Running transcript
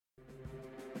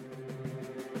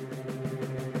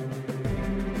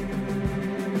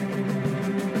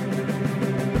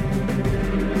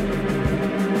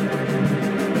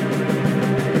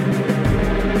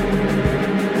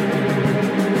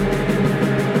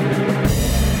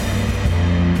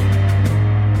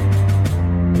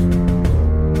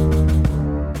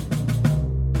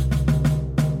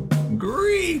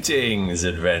Greetings,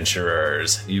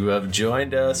 adventurers. You have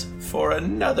joined us for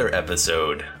another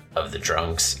episode of the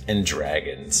Drunks and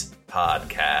Dragons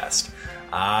podcast.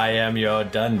 I am your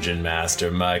dungeon master,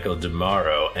 Michael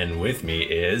Demaro, and with me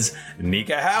is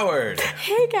Nika Howard.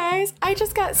 Hey guys, I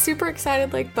just got super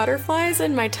excited like butterflies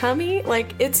in my tummy.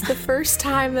 Like, it's the first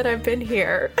time that I've been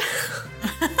here.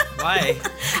 Why?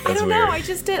 I don't know, I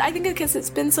just did. I think because it's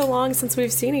been so long since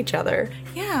we've seen each other.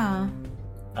 Yeah.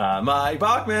 Mike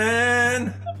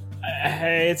Bachman.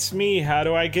 Hey, it's me. How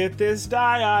do I get this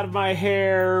dye out of my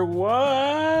hair?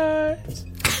 What?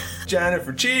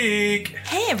 Jennifer Cheek.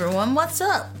 Hey everyone, what's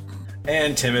up?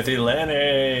 And Timothy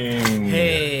Lanning.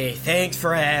 Hey, thanks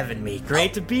for having me.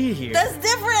 Great to be here. That's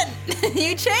different.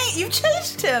 You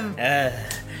changed him.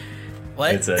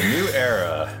 What? It's a new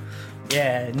era.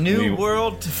 Yeah, new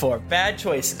world for bad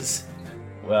choices.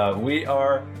 Well, we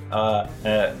are a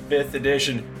 5th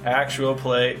edition actual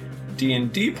play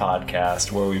D&D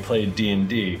podcast where we play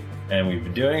D&D, and we've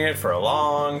been doing it for a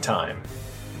long time.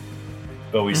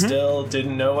 But we still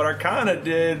didn't know what Arcana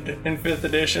did in 5th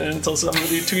edition until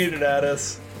somebody tweeted at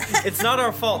us. It's not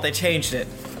our fault, they changed it.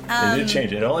 They did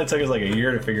change it. It only took us like a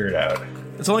year to figure it out.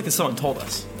 It's only because someone told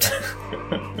us.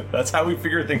 That's how we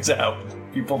figure things out.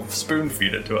 People spoon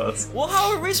feed it to us. Well,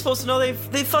 how are we supposed to know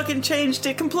they fucking changed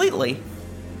it completely?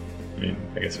 I mean,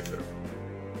 I guess we could have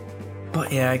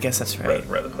But yeah, I guess that's right.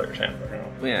 read the player's handbook.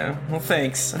 Yeah, well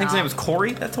thanks. I think his name was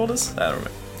Corey that told us. I don't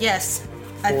know. Yes.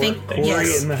 I think Corey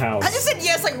yes. in the house. I just said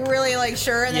yes, like really, like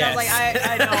sure, and then I was like, Yes.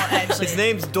 I don't actually. His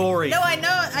name's Dory. No, I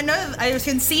know. I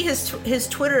can see his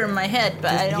Twitter in my head,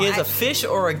 but I don't. He has a fish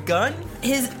or a gun?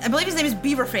 I believe his name is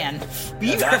Beaverfan.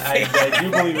 I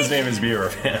do believe his name is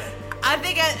Beaverfan. I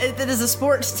think that is a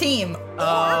sports team.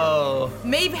 Oh.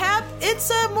 Mayhap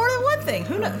it's more than one thing.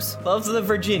 Who knows? Loves the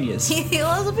Virginias. He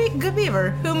loves a good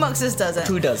beaver. Who amongst us doesn't?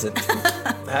 Who doesn't?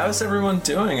 How's everyone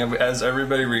doing? Has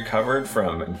everybody recovered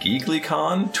from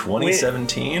GeeklyCon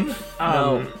 2017?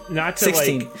 Not to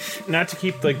 16. not to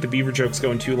keep like the beaver jokes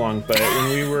going too long, but when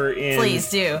we were in Please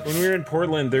do. When we were in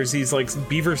Portland, there's these like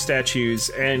beaver statues,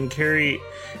 and Carrie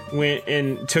went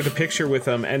and took a picture with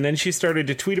them, and then she started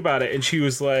to tweet about it, and she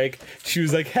was like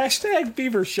hashtag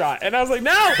beaver shot, and I was like,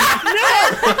 no.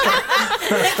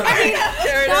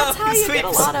 That's how you get a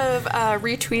lot of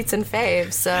retweets and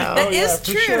faves, so. That is for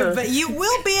true, sure. but you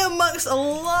will be amongst a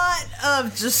lot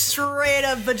of just straight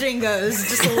up bajingos.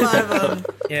 Just a lot of them.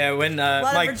 Yeah, when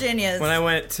lot of Virginias. When I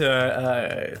went to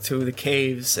the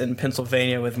caves in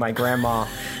Pennsylvania with my grandma,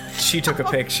 she took a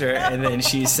picture and then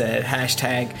she said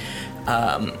hashtag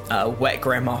wet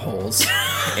grandma holes,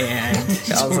 and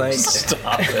I was like,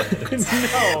 Stop it.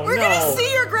 We're gonna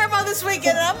see your grandma this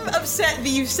weekend, and I'm upset that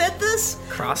you said this.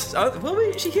 cross. Oh,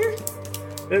 wait, is she here?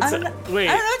 Wait. I don't know,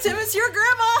 Tim. It's your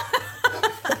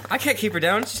grandma. I can't keep her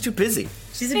down. She's too busy.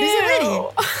 She's a busy lady.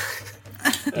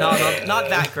 No, not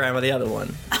that grandma. The other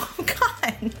one. Oh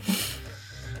God.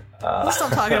 We'll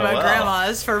stop talking about well.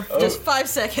 grandmas for just 5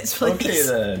 seconds, please. Okay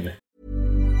then.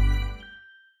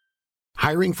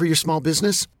 Hiring for your small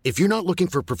business? If you're not looking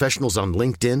for professionals on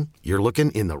LinkedIn, you're looking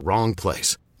in the wrong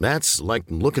place. That's like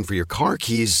looking for your car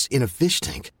keys in a fish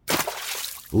tank.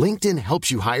 LinkedIn helps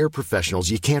you hire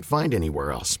professionals you can't find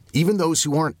anywhere else, even those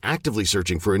who aren't actively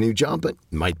searching for a new job but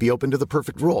might be open to the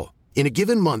perfect role. In a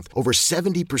given month, over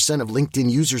 70% of LinkedIn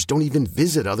users don't even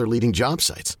visit other leading job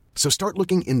sites. So start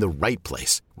looking in the right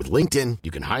place. With LinkedIn, you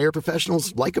can hire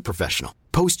professionals like a professional.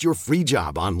 Post your free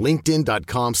job on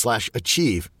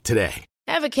linkedin.com/achieve today.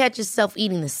 Ever catch yourself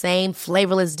eating the same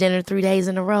flavorless dinner 3 days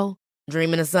in a row?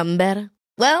 Dreaming of something better?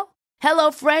 Well,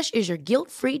 HelloFresh is your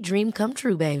guilt-free dream come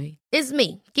true, baby. It's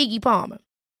me, Keke Palmer.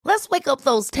 Let's wake up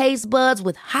those taste buds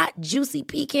with hot, juicy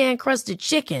pecan-crusted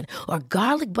chicken or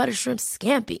garlic butter shrimp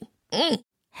scampi.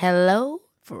 Hello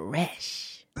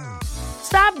Fresh.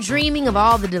 Stop dreaming of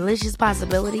all the delicious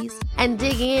possibilities and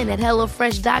dig in at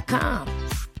HelloFresh.com.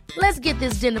 Let's get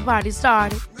this dinner party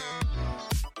started.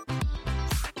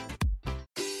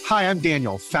 Hi, I'm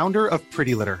Daniel, founder of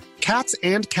Pretty Litter. Cats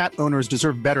and cat owners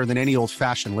deserve better than any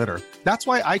old-fashioned litter. That's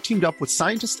why I teamed up with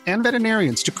scientists and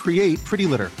veterinarians to create Pretty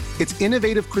Litter. Its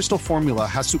innovative crystal formula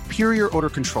has superior odor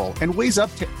control and weighs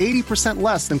up to 80%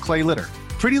 less than clay litter.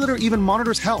 Pretty Litter even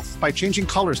monitors health by changing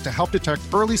colors to help detect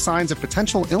early signs of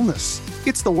potential illness.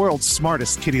 It's the world's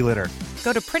smartest kitty litter.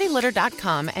 Go to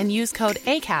prettylitter.com and use code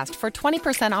ACAST for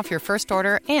 20% off your first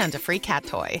order and a free cat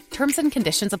toy. Terms and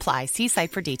conditions apply. See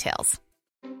site for details.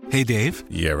 Hey, Dave.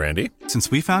 Yeah, Randy. Since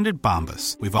we founded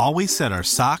Bombas, we've always said our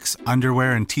socks,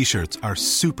 underwear, and T-shirts are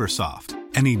super soft.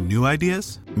 Any new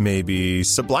ideas? Maybe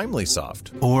sublimely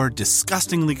soft. Or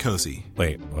disgustingly cozy.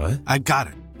 Wait, what? I got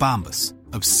it. Bombas.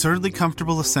 Absurdly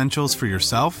comfortable essentials for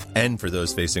yourself and for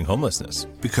those facing homelessness.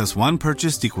 Because one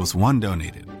purchased equals one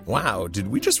donated. Wow, did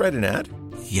we just write an ad?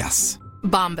 Yes.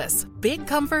 Bombas. Big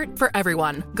comfort for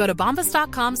everyone. Go to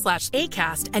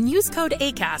bombas.com/ACAST and use code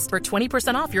ACAST for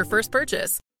 20% off your first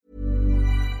purchase.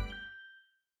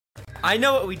 I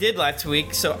know what we did last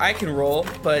week, so I can roll,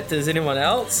 but does anyone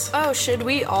else? Oh, should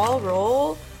we all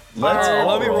roll?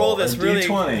 Let me roll this really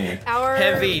D20.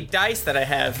 heavy dice that I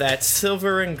have. That's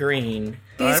silver and green.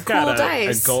 These I've got cool a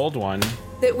dice gold one.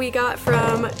 that we got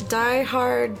from Die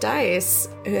Hard Dice,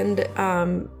 and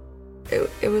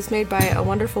it was made by a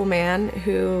wonderful man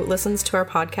who listens to our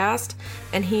podcast,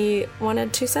 and he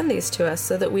wanted to send these to us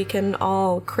so that we can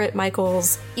all crit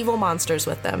Michael's evil monsters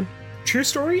with them. True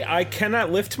story, I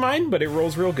cannot lift mine, but it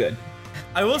rolls real good.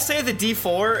 I will say the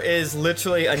D4 is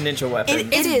literally a ninja weapon.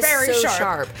 It is very so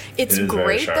sharp. It's It is very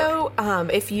great sharp. though.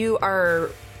 If you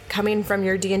are coming from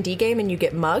your D&D game and you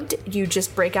get mugged, you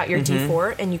just break out your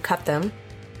D4 and you cut them.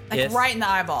 Like Yes. right in the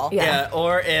eyeball. Yeah,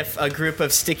 or if a group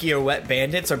of sticky or wet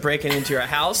bandits are breaking into your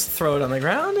house, throw it on the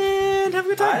ground and have a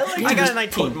good time. I got a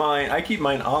 19. I keep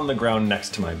mine on the ground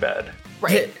next to my bed.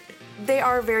 Right. They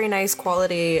are very nice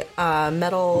quality.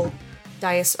 Metal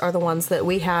dice are the ones that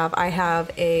we have. I have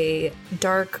a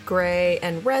dark gray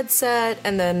and red set,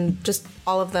 and then just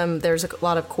all of them, there's a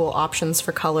lot of cool options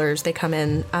for colors. They come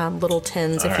in little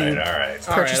tins if you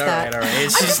purchase that. All right.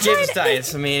 It's just Gibbs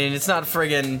dice. I mean, it's not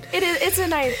friggin'... It's a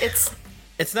nice...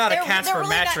 It's not a They're Casper really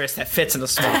mattress that fits in a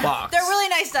small box. They're really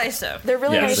nice dice, though. They're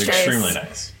really Yes, nice they're dice. extremely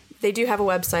nice. They do have a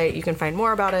website. You can find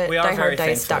more about it. We are very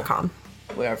dieharddice.com.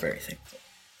 We are very thankful.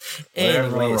 Whatever,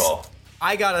 Anyways, roll.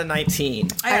 I got a 19.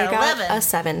 I got a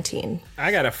 17.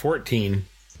 I got a 14.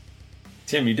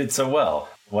 Tim, you did so well.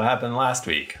 What happened last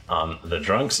week on the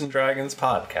Drunks and Dragons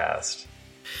podcast?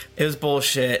 It was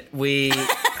bullshit. We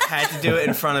had to do it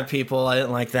in front of people. I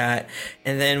didn't like that.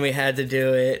 And then we had to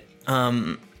do it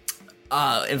in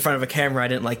front of a camera. I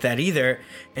didn't like that either.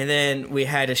 And then we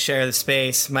had to share the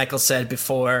space. Michael said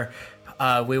before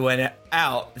we went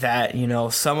out that, you know,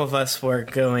 some of us were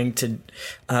going to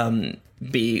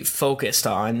be focused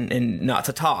on and not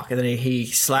to talk. And then he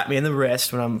slapped me in the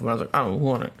wrist when I was like, I don't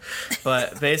want it.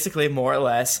 But basically, more or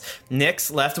less,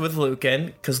 Nyx left with Lucan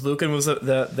because Lucan was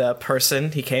the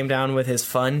person. He came down with his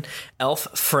fun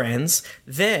elf friends.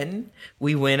 Then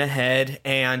we went ahead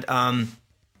and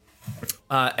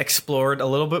explored a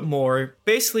little bit more,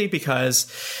 basically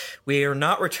because we are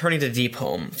not returning to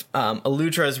Deepholm.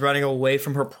 Aludra is running away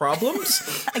from her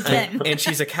problems. Again. And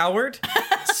she's a coward.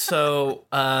 So,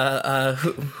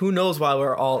 who knows why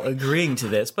we're all agreeing to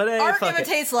this? But Art fuck it.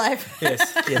 imitates life.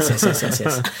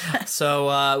 Yes.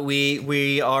 So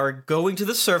we are going to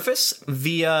the surface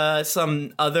via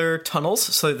some other tunnels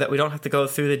so that we don't have to go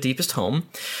through the deepest home.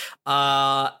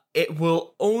 It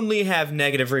will only have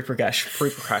negative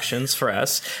repercussions for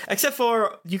us, except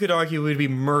for, you could argue, we'd be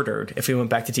murdered if we went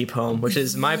back to Deep Home, which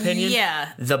is, in my opinion,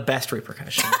 the best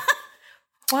repercussion.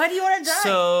 Why do you want to die?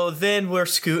 So then we're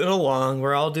scooting along.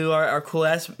 We're all do our cool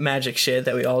ass magic shit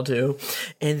that we all do,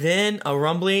 and then a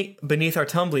rumbly beneath our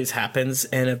tumblies happens,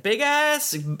 and a big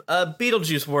ass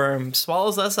Beetlejuice worm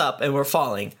swallows us up, and we're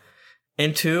falling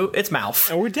into its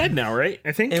mouth. And we're dead now, right?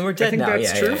 I think. And we're dead now.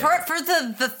 That's true. Yeah. For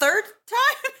the third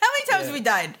time? How many times have we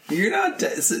died? You're not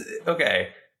dead. Okay.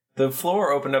 The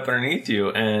floor opened up underneath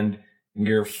you and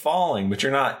you're falling, but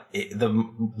you're not.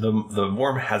 The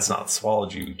worm has not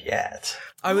swallowed you yet.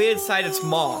 Are we inside its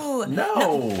maw?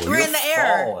 No. We're in the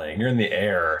air. Falling. You're in the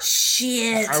air.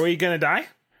 Shit. Are we gonna die?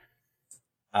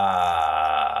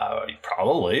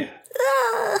 Probably.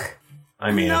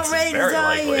 I mean, not it's ready to very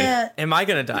die likely. yet. Am I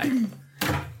gonna die?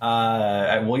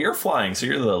 Well, you're flying, so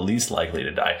you're the least likely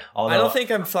to die. Although, I don't think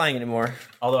I'm flying anymore.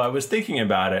 Although I was thinking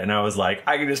about it, and I was like,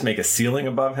 I could just make a ceiling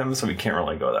above him, so we can't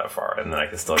really go that far, and then I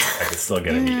could still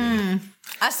get him eaten.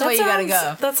 That's the way you gotta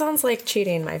go. That sounds like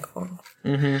cheating, Michael.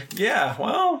 Yeah.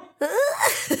 Well,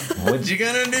 what you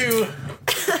gonna do?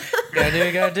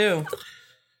 Gotta do.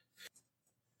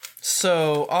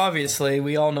 So obviously,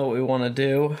 we all know what we want to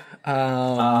do.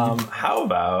 How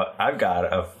about I've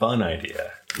got a fun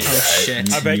idea?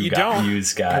 Shit! I bet you don't.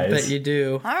 Use guys. I bet you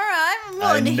do. All right, I'm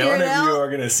willing to hear it None of you out. are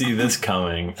going to see this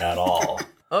coming at all.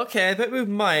 Okay, I bet we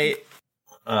might.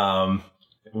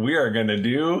 We are going to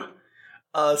do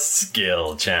a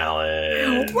skill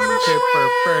challenge. I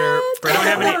don't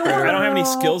have any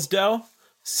skills, Doe.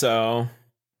 So.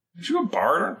 Did you go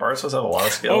Bard? Aren't Bards supposed to have a lot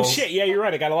of skills? Oh shit! Yeah, you're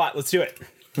right. I got a lot. Let's do it.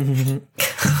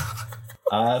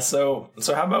 So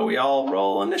how about we all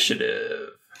roll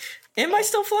initiative? Am I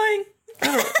still flying?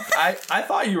 I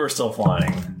thought you were still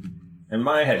flying. In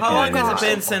my head. How long has it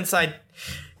been since I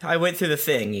I went through the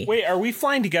thing. Wait, are we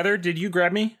flying together? Did you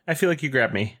grab me? I feel like you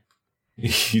grabbed me.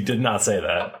 You did not say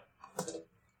that.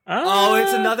 Oh,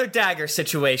 it's another dagger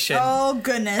situation. Oh,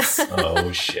 goodness.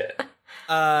 Oh, shit.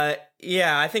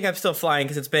 Yeah, I think I'm still flying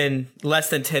because it's been less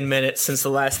than 10 minutes since the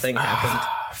last thing happened.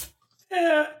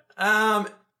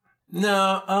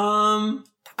 No,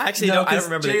 Actually, no, I don't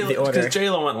remember the order. Because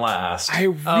Jayla went last.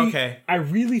 Okay. I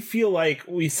really feel like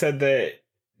we said that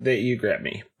you grabbed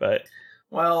me, but...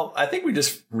 Well, I think we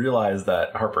just realized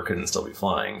that Harper couldn't still be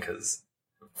flying because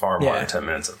far more than 10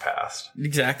 minutes have passed.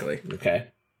 Exactly. Okay.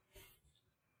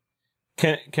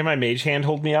 Can my mage hand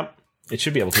hold me up? It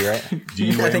should be able to, right? Do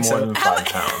you weigh more than 5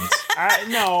 pounds?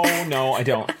 No, I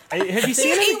don't. Have you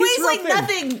seen him? He weighs like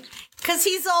nothing. Because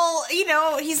he's all,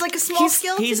 he's like a small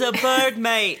skeleton. He's a bird,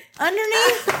 mate.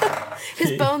 Underneath?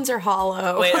 His bones are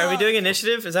hollow. Wait, are we doing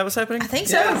initiative? Is that what's happening? I think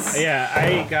so. Yes. Yeah,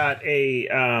 I got a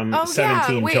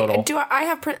 17 Wait, total. do I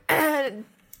have...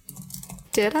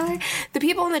 did I? The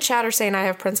people in the chat are saying I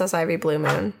have Princess Ivy Blue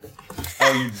Moon.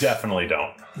 Oh, you definitely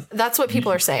don't. That's what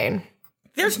people are saying.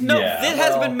 There's no... it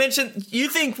has been mentioned... You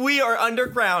think we are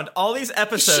underground all these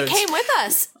episodes. She came with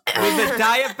us. With the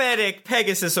diabetic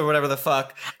Pegasus or whatever the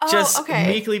fuck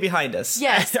meekly behind us.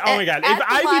 Yes. Oh my god. If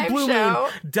Ivy Blue Moon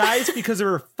dies because of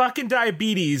her fucking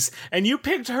diabetes and you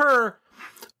picked her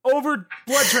over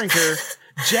Blood Drinker,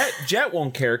 Jet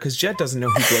won't care because Jet doesn't know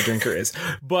who Blood Drinker is.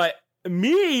 But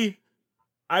me,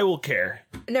 I will care.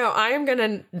 No, I'm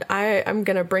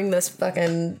gonna bring this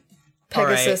fucking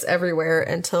Pegasus everywhere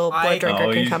until Blood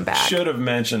Drinker can come back. Should have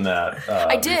mentioned that.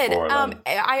 I did. Before,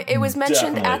 it was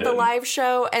mentioned Definitely at the didn't. live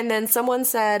show, and then someone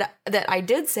said that I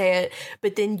did say it,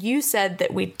 but then you said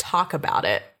that we'd talk about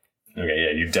it. Okay,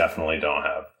 yeah, you definitely don't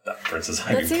have that Princess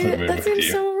Ivy Blue Moon That with seems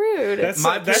you. so rude. That's She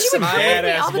would some play with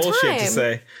me all badass the bullshit time. to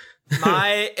say.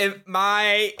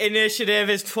 My initiative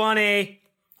is 20.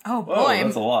 Oh, boy. Whoa,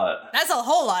 that's a lot. That's a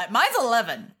whole lot. Mine's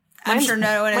 11. I'm sure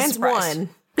no one is Mine's surprised. 1.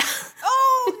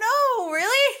 Oh, no,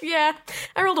 really? Yeah,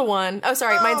 I rolled a 1. Oh,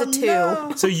 sorry, mine's a 2.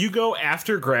 No. So you go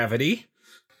after Gravity.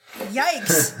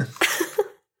 Yikes.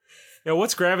 Yeah,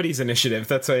 what's Gravity's initiative?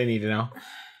 That's what I need to know.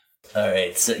 All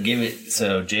right, so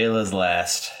So Jayla's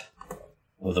last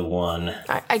with a 1.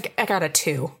 I got a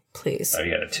 2, please. Oh,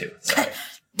 you got a 2. Sorry.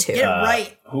 2. Get it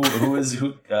right. Who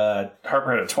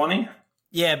Harper had a 20?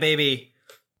 Yeah, baby.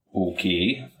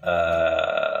 Okay.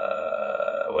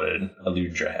 What did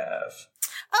Aludra have?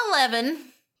 11.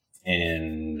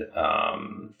 And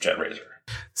Jet Razor.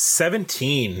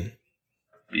 17.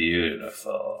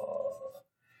 Beautiful.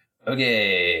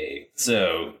 Okay,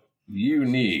 so you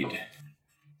need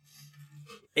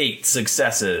 8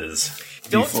 successes.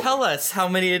 Don't tell us how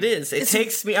many it is. It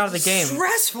takes me out of the game.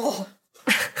 Stressful.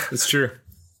 It's true.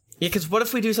 Yeah, because what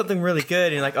if we do something really good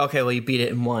and you're like, okay, well, you beat it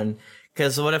in 1.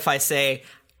 Because what if I say,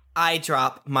 I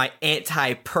drop my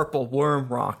anti-purple worm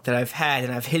rock that I've had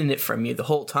and I've hidden it from you the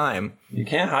whole time? You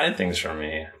can't hide things from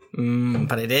me.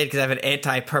 But I did because I have an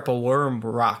anti-purple worm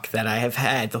rock that I have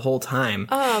had the whole time.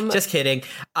 Just kidding.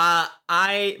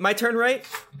 My turn, right?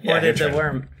 Yeah, or did your the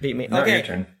turn. worm beat me? No, okay. your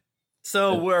turn.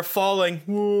 So we're falling.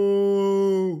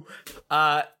 Woo!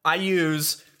 I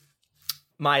use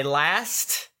my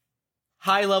last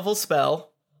high-level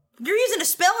spell. You're using a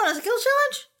spell on a skill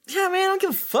challenge? Yeah, man, I don't give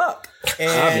a fuck. And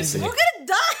Obviously. We're gonna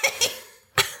die.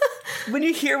 when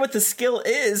you hear what the skill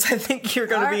is, I think you're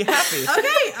going to be happy.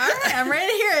 Okay, all right, I'm ready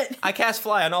to hear it. I cast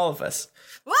Fly on all of us.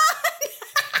 What?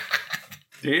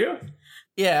 Do you?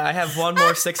 Yeah, I have one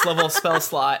more 6th-level spell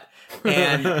slot,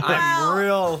 and I'm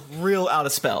real out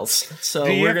of spells. So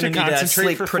Do you we're have going to to need to concentrate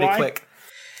sleep for pretty fly? quick.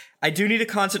 I do need to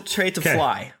concentrate to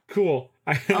fly. Cool.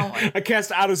 I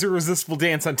cast Otto's Irresistible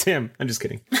Dance on Tim. I'm just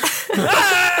kidding.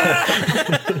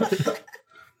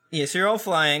 Yeah, so you're all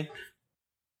flying.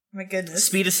 My goodness.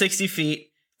 Speed of 60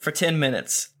 feet for 10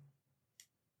 minutes.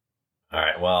 All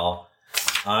right, well,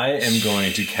 I am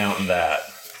going to count that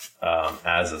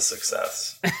as a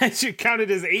success. I should count it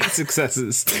as 8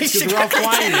 successes. Because we're all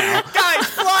flying now. Guys,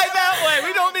 fly that way!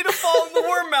 We don't need to fall in the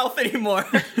worm mouth anymore.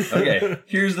 Okay,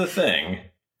 here's the thing.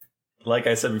 Like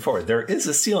I said before, there is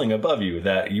a ceiling above you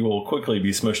that you will quickly be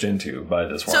smushed into by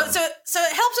this worm. So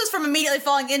it helps us from immediately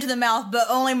falling into the mouth, but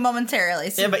only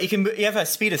momentarily. So Yeah, but you have a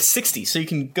speed of 60, so you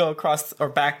can go across or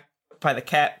back by the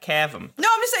cavern. No,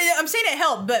 I'm saying it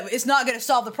helped, but it's not going to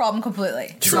solve the problem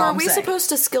completely. So are we supposed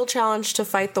to skill challenge to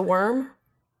fight the worm?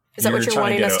 Is that You're what you're trying to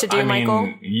wanting get us to a- do, I mean,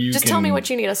 Michael? you Just tell me can- what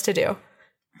you need us to do.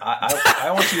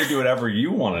 I want you to do whatever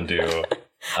you want to do.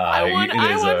 I want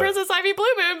a- Princess Ivy Blue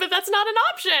Moon, but that's not an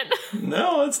option.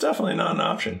 No, it's definitely not an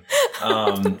option.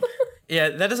 Yeah,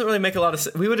 that doesn't really make a lot of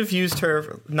sense. We would have used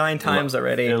her 9 times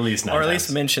already. At least 9 Or at times.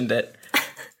 least mentioned it.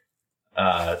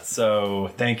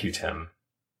 So thank you, Tim.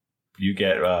 You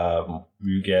get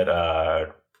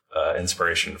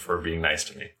inspiration for being nice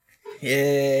to me.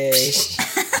 Yay.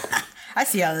 I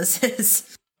see how this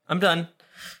is. I'm done.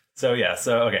 So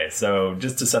so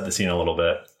just to set the scene a little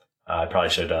bit, I probably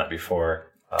should have done it before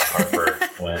Harper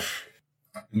went.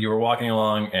 You were walking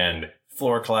along and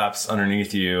floor collapsed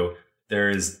underneath you. There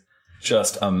is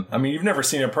just you've never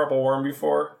seen a purple worm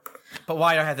before. But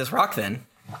why do I have this rock then?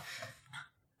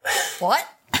 What?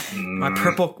 My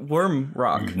purple worm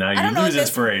rock. Now you lose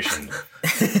inspiration.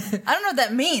 I don't know what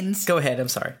that means. Go ahead, I'm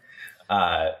sorry.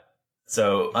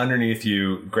 So underneath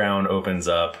you, ground opens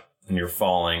up and you're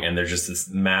falling, and there's just this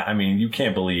you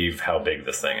can't believe how big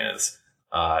this thing is.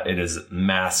 It is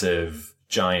massive,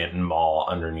 giant maw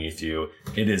underneath you.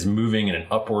 It is moving in an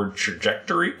upward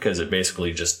trajectory because it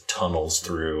basically just tunnels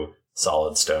through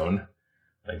solid stone.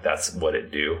 Like that's what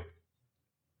it do.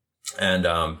 And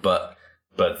but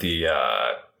the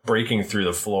breaking through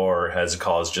the floor has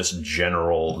caused just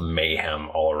general mayhem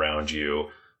all around you.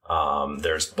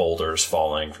 There's boulders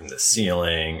falling from the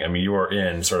ceiling. I mean, you are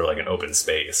in sort of like an open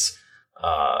space.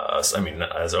 As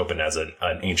open as an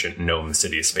ancient gnome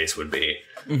city space would be.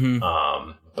 Mm-hmm.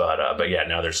 But yeah,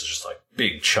 now there's just like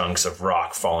big chunks of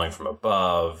rock falling from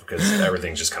above because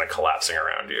everything's just kind of collapsing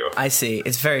around you. I see.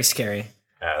 It's very scary.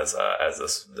 As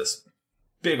this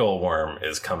big old worm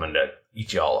is coming to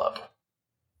eat y'all up.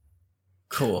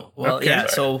 Cool. Well, okay. Yeah.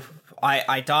 So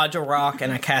I dodge a rock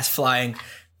and I cast flying.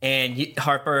 And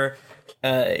Harper,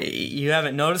 you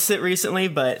haven't noticed it recently,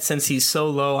 but since he's so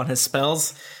low on his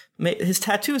spells, his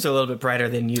tattoos are a little bit brighter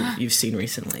than you've seen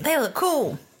recently. They look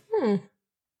cool.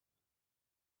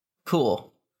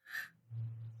 Cool.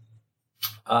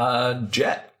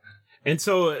 Jet. And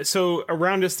so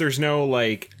around us, there's no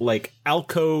like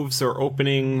alcoves or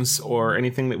openings or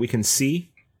anything that we can see.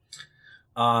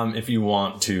 If you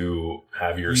want to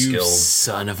have your skills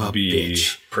son of a be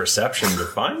bitch. Perception to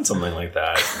find something like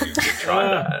that, you could try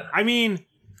that. I mean,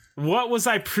 what was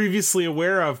I previously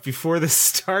aware of before this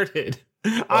started?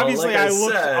 Obviously, I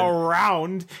looked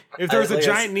around. If there was a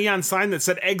giant neon sign that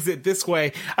said exit this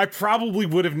way, I probably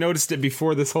would have noticed it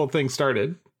before this whole thing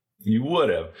started. You would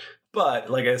have.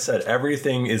 But like I said,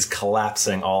 everything is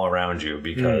collapsing all around you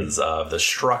because of the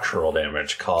structural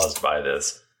damage caused by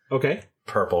this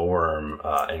purple worm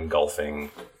engulfing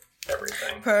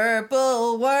everything.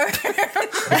 Purple worm. Before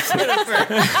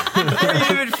you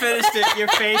even finished it, your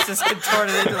face is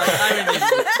contorted into like I'm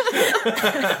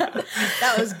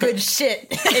That was good shit.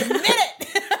 Admit it.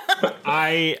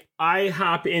 I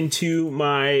hop into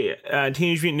my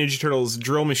Teenage Mutant Ninja Turtles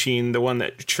drill machine, the one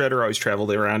that Shredder always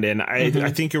traveled around in. I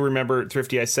think you'll remember,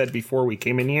 Thrifty, I said before we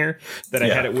came in here that I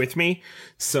had it with me.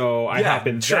 So I hop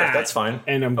in that. That's fine.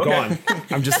 And I'm gone.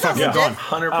 I'm just fucking gone.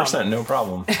 100%, no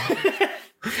problem.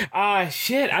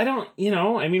 Shit, I don't,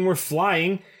 we're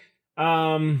flying.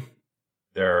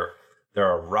 There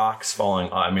are rocks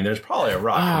falling. There's probably a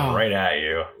rock right at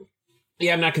you.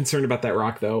 Yeah, I'm not concerned about that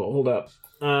rock, though. Hold up.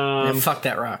 Fuck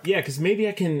that rock. Yeah, because maybe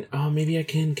I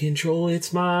can control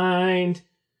its mind.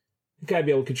 You gotta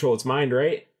be able to control its mind,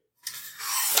 right?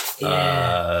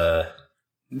 Yeah.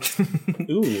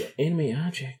 Ooh, anime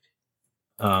object.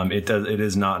 It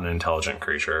is not an intelligent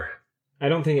creature. I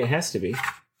don't think it has to be.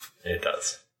 It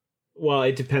does. Well,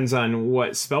 it depends on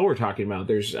what spell we're talking about.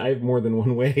 I have more than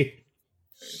one way.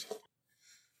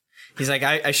 He's like,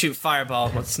 I shoot fireball.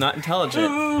 Well, it's not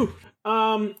intelligent.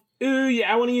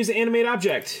 Yeah, I want to use animate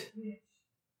object.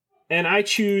 And I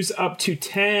choose up to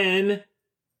 10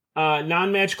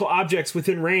 non-magical objects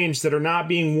within range that are not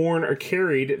being worn or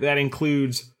carried. That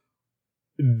includes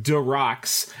the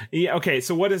rocks. Yeah, okay,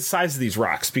 so what is the size of these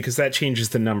rocks? Because that changes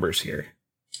the numbers here.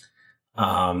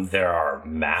 There are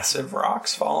massive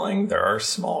rocks falling. There are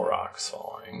small rocks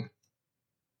falling.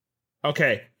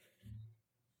 Okay.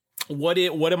 What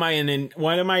am I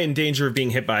in danger of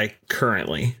being hit by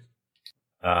currently?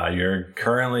 You're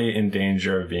currently in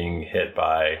danger of being hit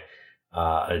by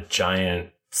a giant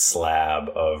slab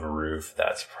of roof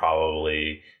that's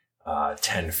probably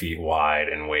 10 feet wide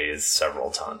and weighs several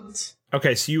tons.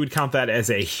 Okay, so you would count that as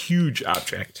a huge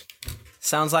object.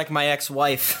 Sounds like my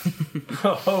ex-wife.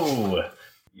 Oh,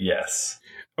 yes.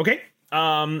 Okay.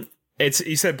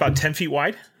 You said about 10 feet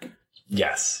wide?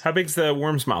 Yes. How big's the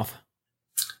worm's mouth?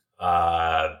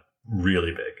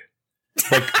 Really big.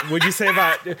 Like, would you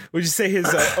say his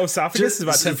esophagus is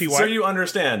about 10 feet wide? So you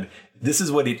understand, this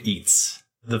is what it eats.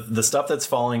 The stuff that's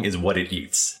falling is what it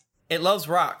eats. It loves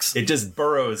rocks. It just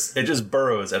burrows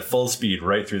at full speed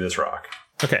right through this rock.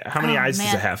 Okay, how many eyes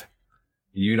does it have?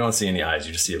 You don't see any eyes.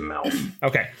 You just see a mouth.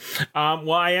 Okay.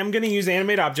 Well, I am going to use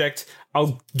animate object.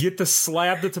 I'll get the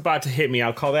slab that's about to hit me.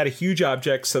 I'll call that a huge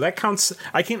object. So that counts.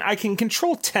 I can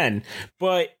control 10,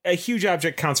 but a huge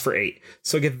object counts for 8.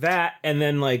 So get that, and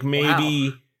then like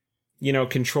maybe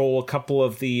control a couple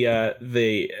of the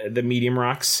medium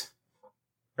rocks,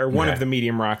 or one of the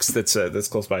medium rocks that's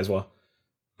close by as well.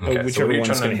 Okay, Whichever so what are you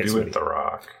one's trying going to hit do somebody. with the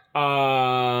rock?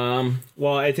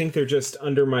 Well, I think they're just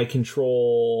under my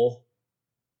control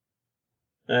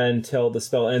until the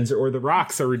spell ends, or the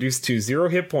rocks are reduced to 0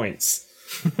 hit points.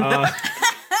 I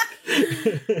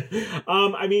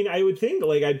mean, I would think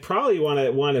like I'd probably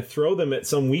want to throw them at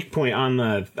some weak point on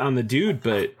the dude,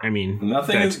 but I mean,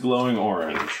 nothing is glowing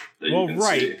orange. Well,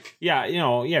 right, see.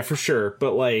 Yeah, for sure.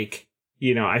 But like,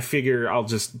 I figure I'll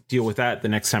just deal with that the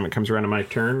next time it comes around to my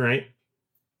turn, right?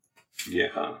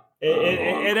 Yeah.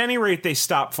 At any rate, they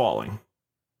stop falling.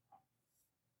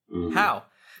 How?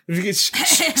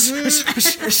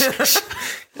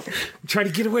 Trying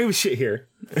to get away with shit here.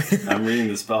 I'm reading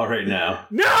the spell right now.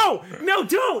 No,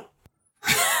 don't.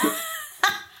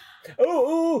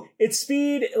 Oh, its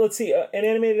speed. Let's see. An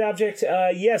animated object.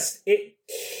 Yes, it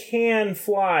can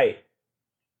fly.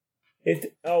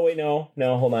 No,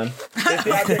 hold on.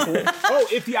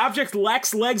 If the object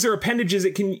lacks legs or appendages,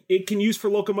 it can use for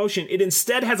locomotion. It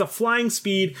instead has a flying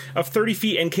speed of 30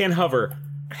 feet and can hover.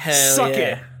 Suck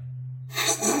it.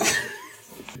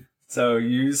 So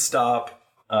you stop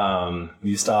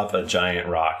a giant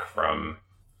rock from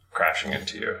crashing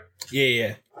into you.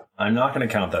 Yeah. I'm not going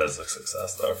to count that as a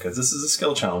success though, because this is a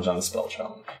skill challenge, not a spell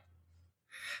challenge.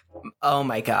 Oh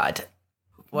my god.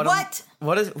 What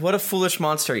a foolish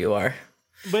monster you are.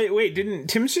 But wait, didn't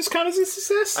Tim's just count as a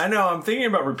success? I know, I'm thinking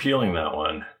about repealing that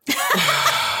one.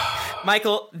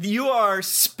 Michael, you are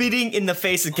spitting in the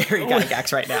face of Gary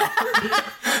Gygax right now.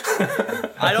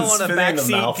 I don't want to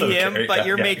backseat DM, but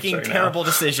you're making terrible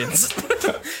decisions.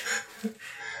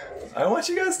 I want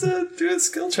you guys to do a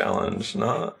skill challenge,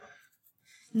 not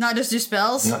just do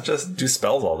spells? Not just do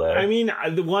spells all day. I mean,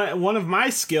 one of my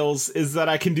skills is that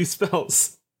I can do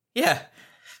spells. Yeah.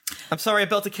 I'm sorry I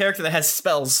built a character that has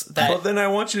spells. But then I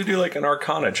want you to do like an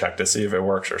Arcana check to see if it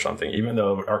works or something, even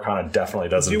though Arcana definitely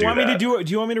doesn't do that. Do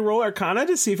you want me to roll Arcana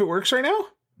to see if it works right now?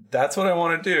 That's what I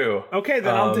want to do. Okay,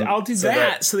 then I'll do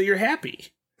that so that you're happy.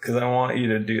 Because I want you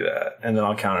to do that, and then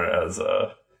I'll count it as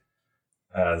a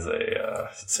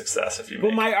success if you make.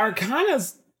 But my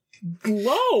Arcana's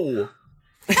low.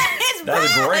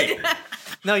 That's great.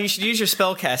 No, you should use your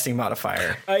spellcasting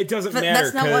modifier. It doesn't matter.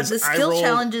 That's not what the skill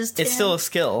challenge is. It's still a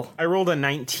skill. I rolled a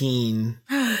 19.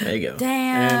 There you go.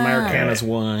 Damn. And my Arcana's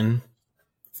 1.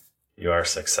 You are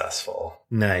successful.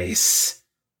 Nice.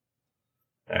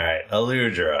 All right,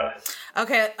 Aludra.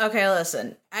 Okay,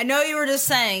 listen. I know you were just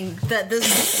saying that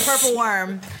this purple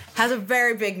worm has a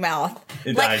very big mouth.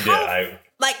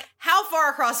 How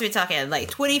far across are we talking? Like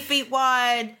 20 feet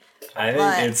wide? I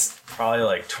think it's probably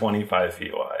like 25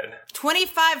 feet wide.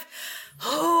 25?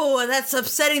 Oh, that's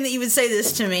upsetting that you would say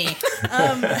this to me.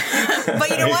 But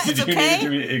you know what? It's okay. Did you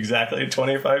need it to be exactly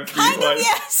 25 feet kind wide? Of,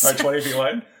 yes. Or 20 feet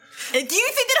wide? Do you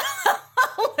think that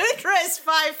Aludra is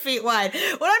 5 feet wide?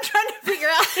 What I'm trying to figure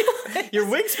out... Your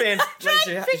wingspan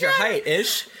is your height,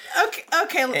 ish.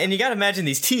 Okay. And you gotta imagine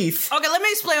these teeth. Okay, let me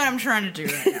explain what I'm trying to do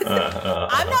right now.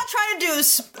 I'm not trying to do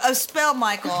a spell,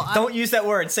 Michael. Don't use that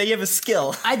word. Say you have a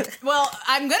skill. I'm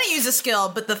going to use a skill,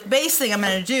 but the base thing I'm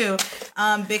going to do,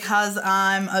 because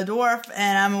I'm a dwarf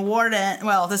and I'm a warden.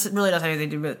 Well, this really doesn't have anything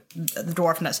to do with the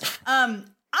dwarfness.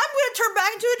 I'm going to turn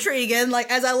back into a tree again, like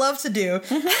as I love to do.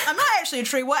 I'm not actually a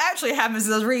tree. What actually happens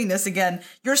is I was reading this again.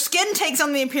 Your skin takes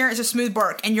on the appearance of smooth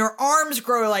bark, and your arms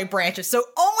grow like branches. So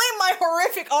only my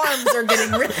horrific arms are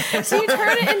getting rid. So you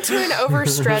turn it into an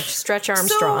overstretched Stretch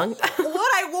Armstrong. So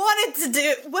what I wanted to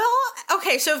do,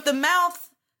 so if the mouth,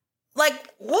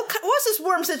 like, what's this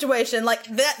worm situation? Like,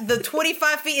 the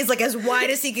 25 feet is like as wide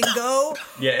as he can go?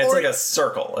 Yeah, it's like a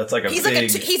circle. It's like he's a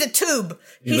tube.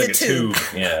 He's like a tube.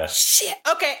 Yeah. Shit.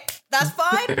 Okay, that's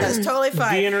fine. That's totally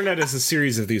fine. The internet is a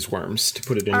series of these worms, to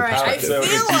put it in perspective. So if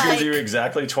you can do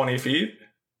exactly 20 feet?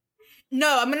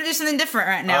 No, I'm gonna do something different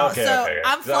right now. Okay.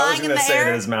 I'm flying in the air. I was gonna say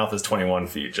that his mouth is 21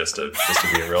 feet, just to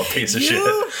be a real piece of shit.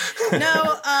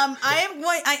 No, I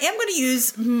am going to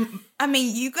use. I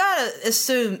mean, you gotta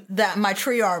assume that my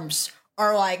tree arms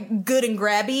are like good and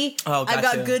grabby. Oh, gotcha. I've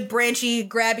got good branchy,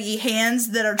 grabby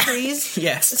hands that are trees.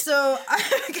 Yes. So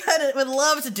I would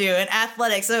love to do an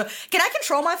athletic. So can I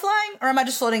control my flying, or am I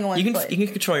just floating in one place? You can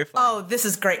control your flying. Oh, this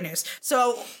is great news.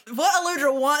 So what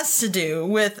Aludra wants to do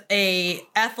with a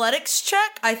athletics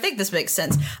check, I think this makes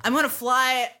sense. I'm going to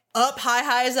fly up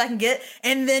high as I can get,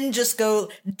 and then just go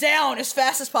down as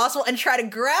fast as possible and try to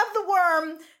grab the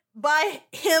worm by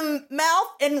him mouth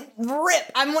and rip.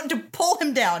 I want to pull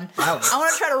him down. I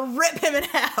want to try to rip him in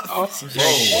half. Oh,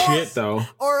 shit, though.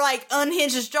 Or like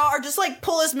unhinge his jaw, or just like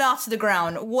pull his mouth to the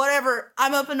ground. Whatever.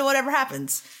 I'm open to whatever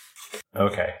happens.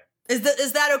 Okay. Is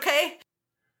that okay?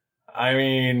 I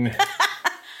mean,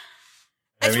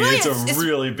 it's a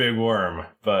really big worm,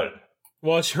 but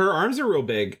well, her arms are real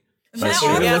big. My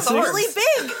arms are really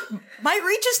big. My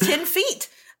reach is 10 feet.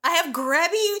 I have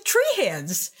grabby tree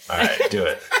hands. All right, do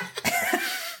it.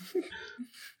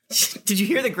 Did you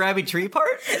hear the grabby tree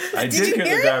part? I did hear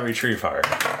the grabby tree part.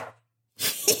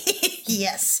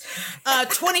 Yes.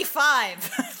 25.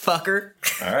 Fucker.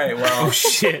 All right, well. Oh,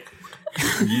 shit.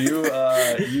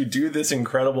 You do this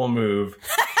incredible move,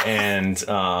 and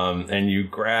you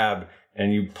grab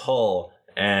and you pull,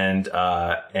 and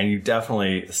you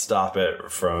definitely stop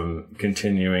it from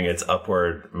continuing its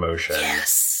upward motion.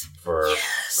 Yes. For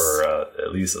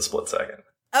at least a split second.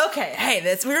 Okay, hey,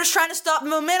 we're just trying to stop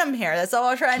momentum here. That's all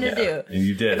I'm trying to do. And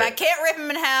you did. If I can't rip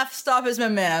him in half, stop his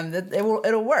momentum.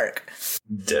 It'll work.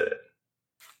 Did it.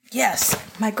 Yes,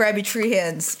 my grabby tree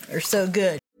hands are so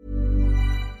good.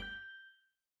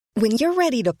 When you're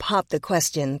ready to pop the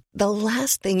question, the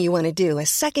last thing you want to do is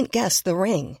second-guess the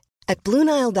ring. At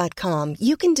BlueNile.com,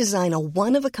 you can design a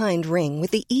one-of-a-kind ring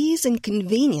with the ease and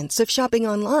convenience of shopping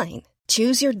online.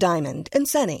 Choose your diamond and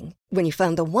setting. When you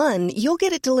find the one, you'll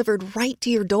get it delivered right to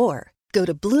your door. Go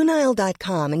to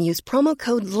BlueNile.com and use promo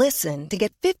code LISTEN to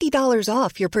get $50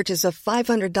 off your purchase of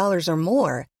 $500 or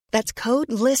more. That's code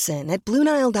LISTEN at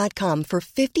BlueNile.com for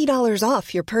 $50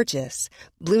 off your purchase.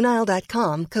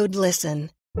 BlueNile.com, code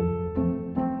LISTEN.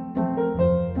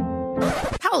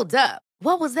 Hold up.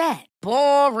 What was that?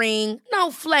 Boring. No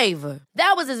flavor.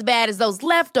 That was as bad as those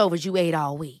leftovers you ate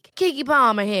all week. Keke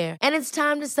Palmer here, and it's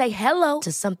time to say hello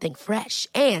to something fresh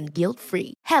and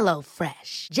guilt-free. Hello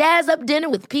Fresh. Jazz up dinner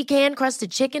with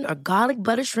pecan-crusted chicken or garlic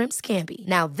butter shrimp scampi.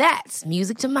 Now that's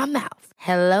music to my mouth.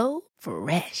 Hello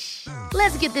Fresh.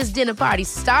 Let's get this dinner party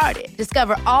started.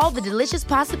 Discover all the delicious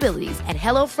possibilities at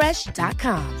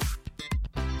HelloFresh.com.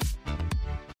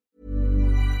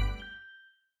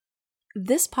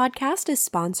 This podcast is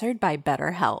sponsored by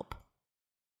BetterHelp.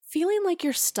 Feeling like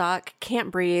you're stuck,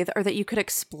 can't breathe, or that you could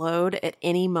explode at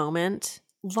any moment?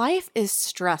 Life is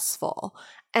stressful,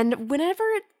 and whenever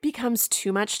it becomes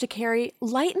too much to carry,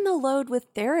 lighten the load with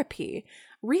therapy.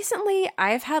 Recently,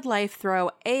 I've had life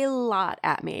throw a lot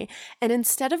at me, and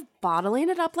instead of bottling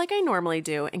it up like I normally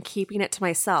do and keeping it to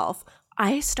myself,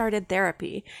 I started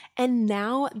therapy, and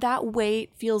now that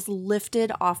weight feels lifted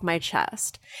off my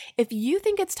chest. If you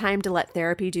think it's time to let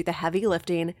therapy do the heavy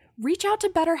lifting, reach out to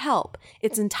BetterHelp.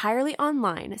 It's entirely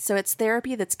online, so it's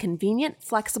therapy that's convenient,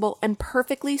 flexible, and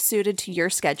perfectly suited to your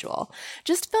schedule.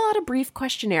 Just fill out a brief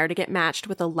questionnaire to get matched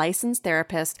with a licensed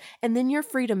therapist, and then you're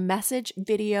free to message,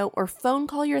 video, or phone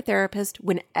call your therapist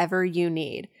whenever you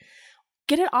need.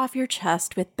 Get it off your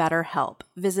chest with BetterHelp.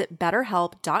 Visit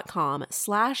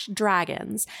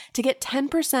BetterHelp.com/dragons to get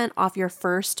 10% off your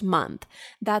first month.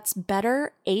 That's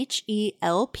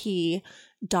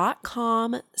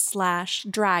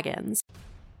BetterHelp.com/dragons.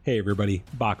 Hey everybody,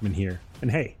 Bachman here.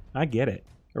 And hey, I get it.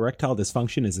 Erectile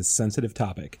dysfunction is a sensitive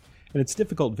topic, and it's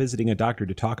difficult visiting a doctor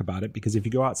to talk about it because if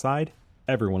you go outside,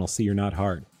 everyone will see you're not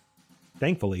hard.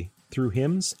 Thankfully, through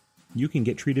HIMS, you can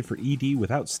get treated for ED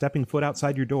without stepping foot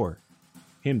outside your door.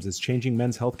 HIMS is changing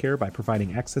men's healthcare by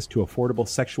providing access to affordable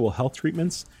sexual health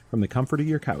treatments from the comfort of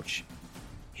your couch.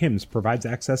 HIMS provides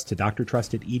access to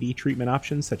doctor-trusted ED treatment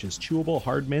options such as chewable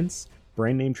hard mints,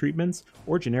 brand name treatments,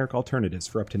 or generic alternatives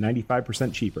for up to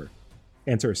 95% cheaper.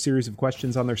 Answer a series of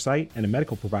questions on their site, and a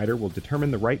medical provider will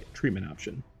determine the right treatment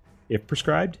option. If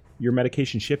prescribed, your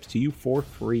medication ships to you for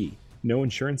free. No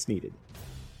insurance needed.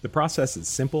 The process is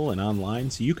simple and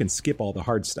online, so you can skip all the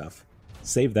hard stuff.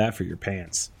 Save that for your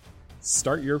pants.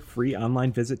 Start your free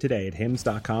online visit today at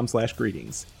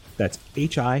hims.com/greetings. That's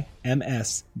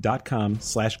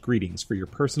HIMS.com/greetings for your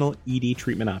personal ED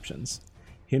treatment options.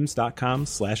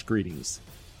 hims.com/greetings.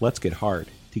 Let's get hard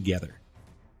together.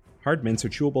 Hard mints are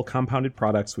chewable compounded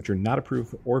products which are not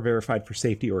approved or verified for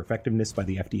safety or effectiveness by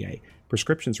the FDA.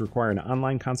 Prescriptions require an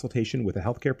online consultation with a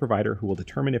healthcare provider who will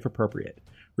determine if appropriate.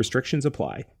 Restrictions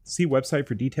apply. See website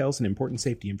for details and important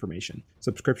safety information.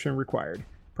 Subscription required.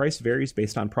 Price varies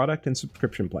based on product and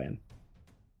subscription plan.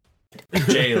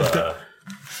 Jayla.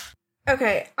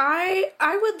 Okay,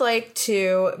 I would like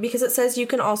to, because it says you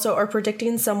can also are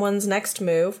predicting someone's next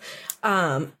move.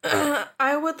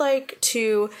 I would like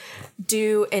to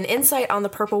do an insight on the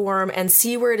purple worm and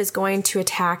see where it is going to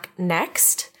attack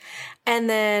next. and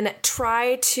then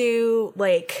try to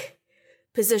like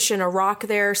position a rock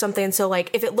there or something. So like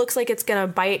if it looks like it's gonna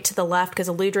bite to the left because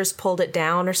Eludra's pulled it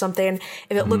down or something,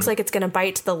 if it looks like it's gonna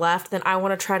bite to the left, then I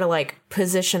want to try to like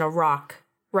position a rock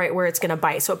right where it's gonna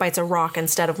bite, so it bites a rock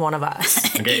instead of one of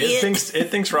us. Okay, it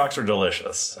thinks rocks are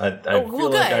delicious. I feel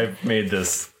like I've made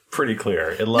this pretty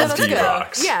clear. It loves to eat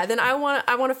rocks. Yeah, then I want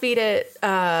to feed it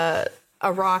a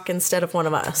rock instead of one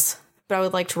of us. But I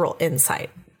would like to roll insight.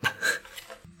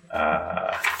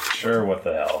 Sure, what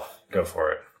the hell? Go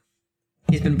for it.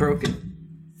 He's been broken.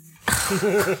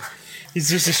 He's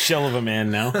just a shell of a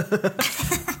man now.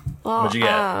 Well, What'd you get?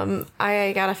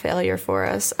 I got a failure for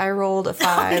us. I rolled a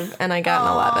 5 and I got an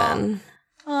 11.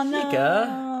 Oh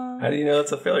no. How do you know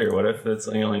it's a failure? What if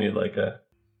you only need like a...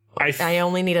 I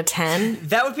only need a 10?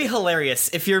 That would be hilarious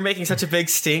if you're making such a big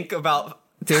stink about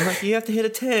doing like you have to hit a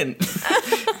 10.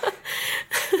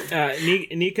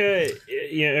 Nika,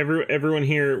 everyone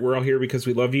here, we're all here because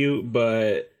we love you,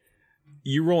 but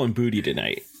you're rolling booty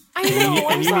tonight. I know,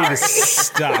 and you need to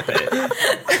stop it.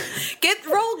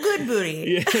 Roll good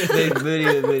booty. Big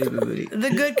booty. The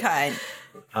good kind.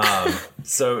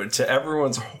 So to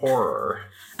everyone's horror...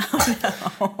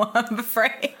 Oh no, I'm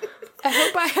afraid. I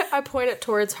hope I point it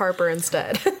towards Harper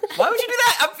instead. Why would you do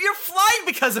that? You're flying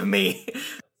because of me.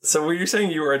 So were you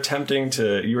saying you were attempting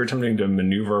to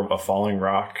maneuver a falling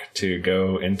rock to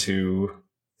go into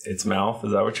its mouth?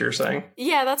 Is that what you're saying?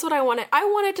 Yeah, that's what I wanted. I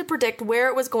wanted to predict where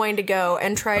it was going to go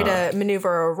and try to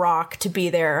maneuver a rock to be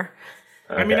there.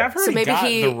 Okay. I mean, I've already got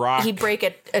the rock. He'd break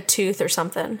a tooth or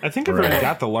something. I think I've already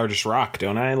got the largest rock,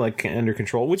 don't I? Like under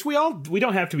control, which we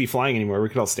don't have to be flying anymore. We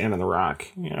could all stand on the rock.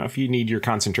 You know, if you need your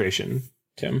concentration,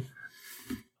 Tim.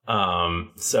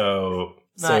 So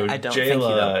I don't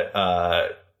Jayla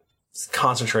is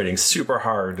concentrating super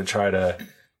hard to try to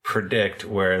predict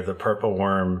where the purple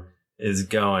worm is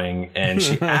going, and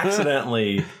she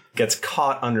accidentally gets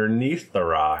caught underneath the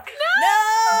rock. No!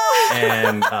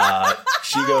 And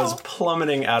she goes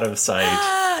plummeting out of sight.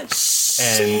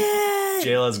 And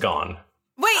Jayla's gone.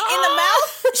 Wait, in the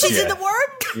mouth? She's in the worm?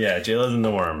 Yeah, Jayla's in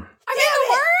the worm. I'm in the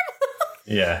worm?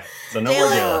 Yeah. So no more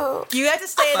Jayla. You have to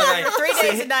stay in there for 3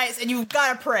 days and nights, and you've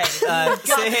got to pray.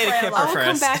 Say hey to Kipper I'll first.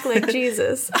 come back like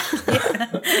Jesus.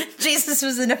 Jesus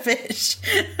was in a fish.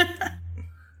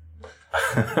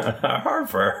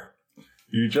 Harper,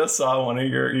 you just saw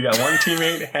you got one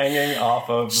teammate hanging off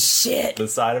of the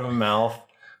side of a mouth.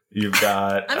 You've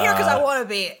got I'm here because I want to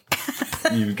be.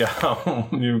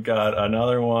 you've got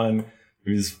another one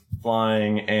who's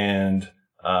flying and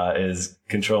is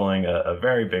controlling a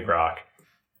very big rock,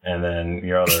 and then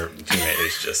your other teammate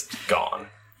is just gone.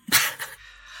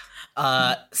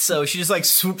 So she just like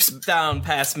swoops down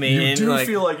past me. You and do like,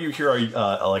 feel like you hear a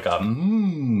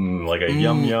yum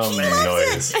yum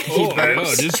noise.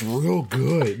 Just real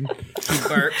good. He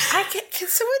burps. Can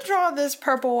someone draw this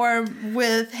purple worm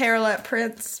with hairlet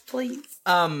prints, please?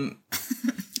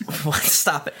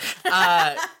 Stop it.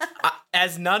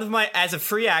 As a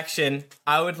free action,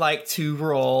 I would like to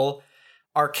roll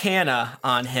Arcana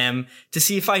on him to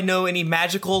see if I know any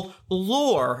magical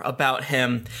lore about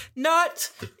him.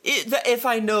 Not if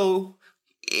I know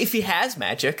if he has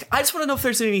magic. I just want to know if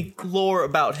there's any lore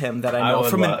about him that I know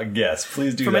yes,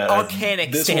 please do from that. an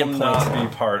arcanic this standpoint. Will not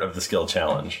be part of the skill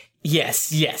challenge.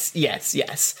 Yes.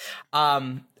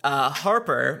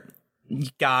 Harper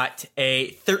got a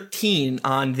 13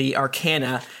 on the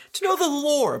Arcana to know the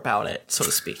lore about it, so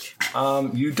to speak.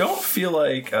 You don't feel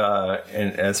like,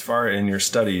 and as far in your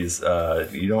studies,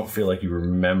 you don't feel like you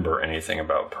remember anything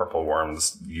about purple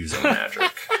worms using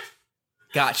magic.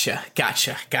 Gotcha.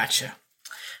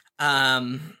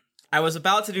 I was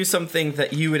about to do something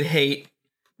that you would hate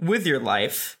with your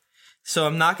life, so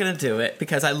I'm not going to do it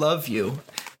because I love you.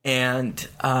 And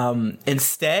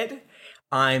instead,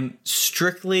 I'm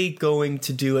strictly going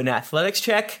to do an athletics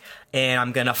check, and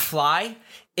I'm going to fly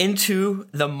into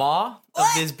the maw of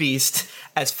this beast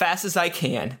as fast as I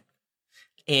can.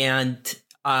 And,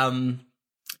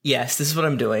 yes, this is what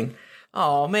I'm doing.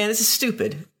 Oh, man, this is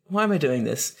stupid. Why am I doing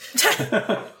this?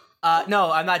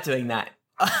 No, I'm not doing that.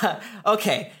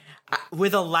 Okay.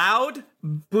 With a loud,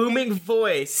 booming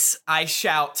voice, I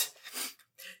shout,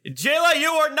 Jayla, you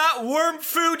are not worm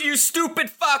food, you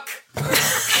stupid fuck!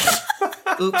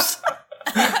 Oops.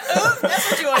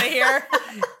 That's what you want to hear.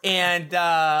 And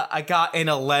I got an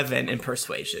 11 in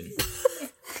persuasion.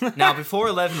 Now, before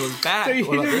 11 was back... So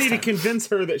you need to convince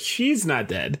her that she's not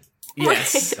dead.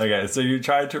 Yes. Okay, so you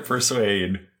tried to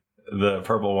persuade the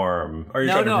purple worm. Or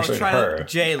you tried to persuade her?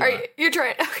 Jayla. You're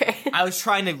trying... Okay. I was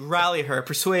trying to rally her,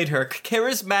 persuade her,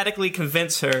 charismatically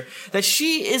convince her that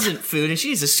she isn't food and she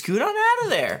needs to scoot on out of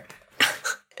there.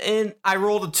 and I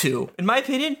rolled a 2. In my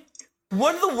opinion,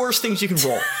 one of the worst things you can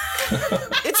roll.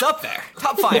 It's up there.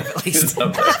 Top 5 at least. It's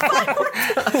up there.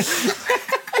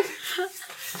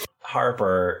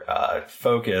 Harper,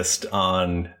 focused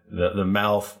on the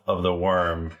mouth of the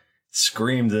worm,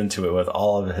 screams into it with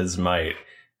all of his might,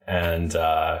 and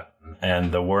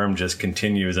the worm just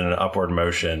continues in an upward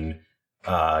motion,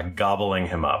 gobbling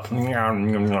him up.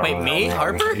 Wait, me?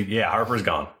 Harper? Yeah, Harper's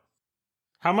gone.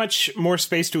 How much more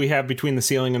space do we have between the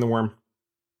ceiling and the worm?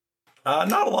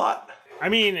 Not a lot. I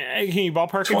mean, can you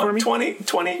ballpark it for me?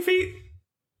 20 feet.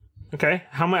 Okay.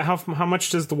 How much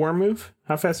does the worm move?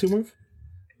 How fast do you move?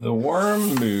 The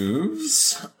worm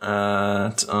moves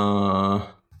at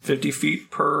 50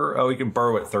 feet per... Oh, he can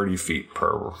burrow at 30 feet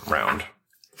per round.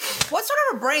 What sort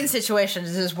of a brain situation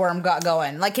does this worm got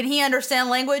going? Like, can he understand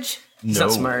language? No. So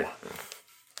smart.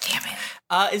 Damn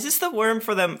it. Is this the worm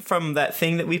from that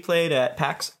thing that we played at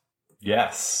PAX?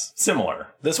 Yes. Similar.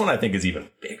 This one I think is even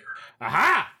bigger.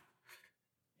 Aha!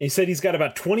 He said he's got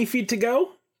about 20 feet to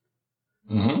go?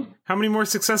 Mm-hmm. How many more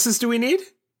successes do we need?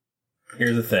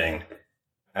 Here's the thing.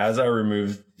 As I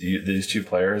removed these 2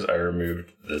 players, I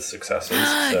removed the successes.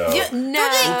 So.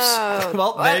 No.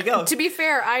 Well, there you go. To be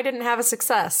fair, I didn't have a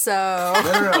success, so...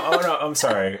 No. Oh, no. I'm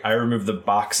sorry. I removed the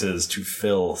boxes to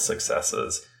fill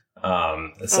successes.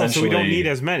 Essentially, so we don't need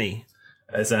as many.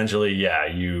 Essentially, yeah.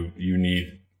 You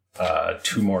need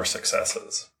 2 more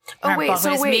successes. Oh, wait,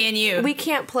 so wait. Me and you. We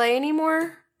can't play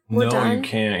anymore? We're no, done? you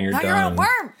can't. You're now done. You're a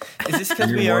worm. Is this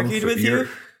because we argued with you?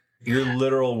 You're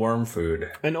literal worm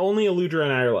food. And only Aludra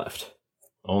and I are left.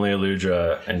 Only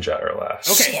Aludra and Jet are left.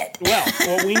 Okay. Shit. Well,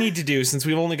 what we need to do, since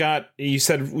we've only got, we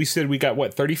said we got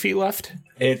what, 30 feet left?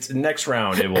 It's next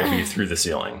round. It will be through the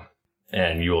ceiling,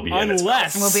 and you will be in its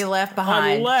mouth. We'll be left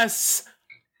behind. Unless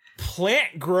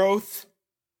plant growth.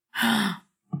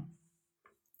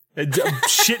 A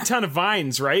shit ton of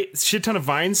vines, right? Shit ton of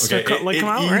vines Okay, come out,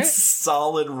 it right? eats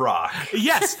solid rock.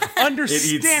 Yes,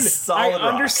 understand. It eats solid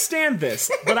rock. Understand this,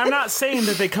 but I'm not saying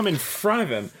that they come in front of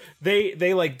him. They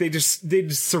just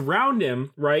surround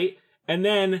him, right? And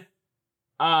then,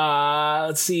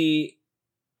 let's see,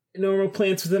 normal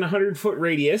plants within 100-foot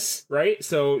radius, right?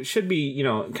 So it should be,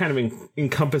 kind of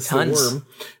encompass Tons. the worm,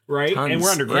 right? Tons. And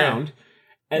we're underground.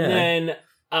 Yeah. And then,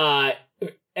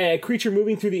 a creature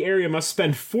moving through the area must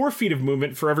spend 4 feet of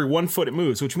movement for every 1 foot it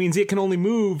moves, which means it can only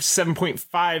move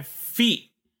 7.5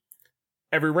 feet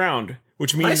every round,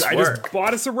 which means Nice I work. just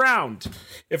bought us a round.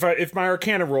 If my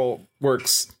Arcana roll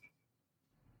works.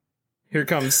 Here it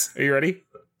comes. Are you ready?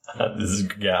 I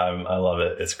love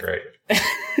it. It's great.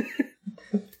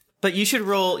 But you should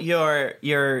roll your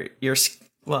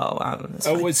well, I don't know. That's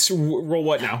fine. It's roll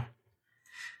what now?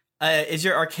 Is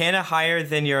your Arcana higher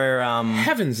than your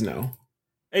Heavens no.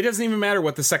 It doesn't even matter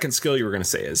what the second skill you were going to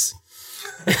say is.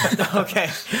 Okay,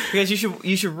 because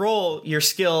you should roll your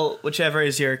skill, whichever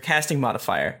is your casting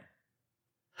modifier.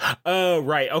 Oh,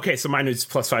 right. Okay, so mine is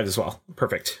 +5 as well.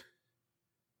 Perfect.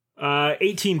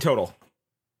 18 total.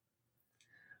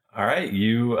 All right,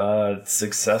 you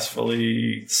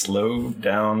successfully slowed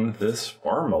down this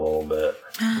worm a little bit.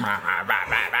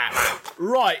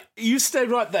 Right, you stay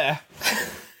right there.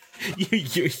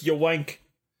 you wank.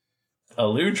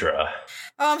 Aludra.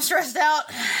 Oh, I'm stressed out.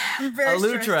 I'm very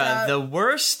stressed Aludra, out. the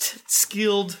worst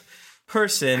skilled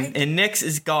person, and Nyx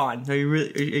is gone. Are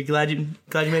you glad you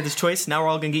made this choice? Now we're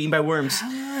all gonna get eaten by worms.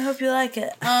 I hope you like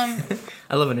it. I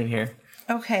love it in here.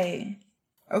 Okay.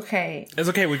 It's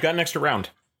okay, we've got an extra round.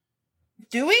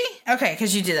 Do we? Okay,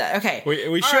 because you did that. Okay.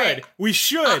 We should. Right. We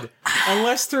should.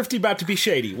 Unless Thrifty about to be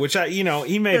shady, which he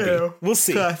may be. We'll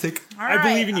see. Classic. I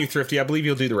believe in you, Thrifty. I believe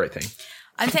you'll do the right thing.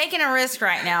 I'm taking a risk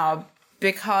right now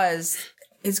because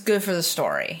it's good for the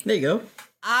story. There you go.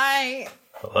 I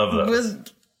love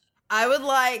that. I would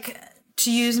like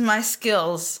to use my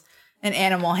skills in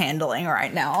animal handling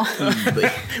right now.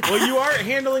 Well, you are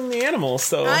handling the animal,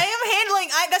 so I am handling.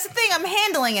 That's the thing. I'm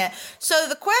handling it. So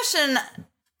the question,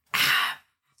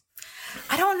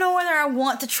 I don't know whether I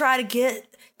want to try to get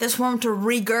this worm to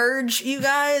regurge you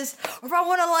guys, or if I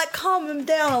want to calm him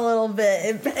down a little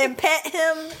bit and pet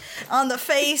him on the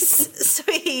face.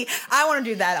 I want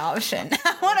to do that option.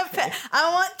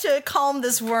 I want to calm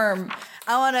this worm.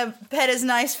 I want to pet his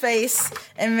nice face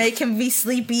and make him be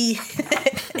sleepy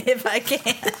if I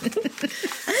can.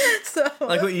 So,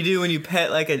 like what you do when you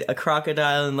pet a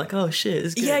crocodile and oh shit,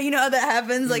 it's good. Yeah, you know how that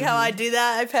happens? Like how I do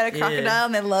that? I pet a crocodile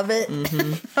and they love it.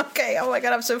 Mm-hmm. Okay, oh my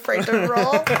god, I'm so afraid to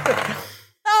roll.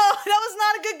 Oh, that was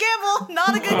not a good gamble.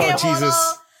 Not a good gamble Jesus. at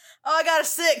all. Oh, I got a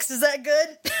 6. Is that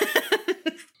good?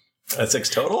 A 6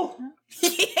 total?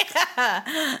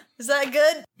 Yeah. Is that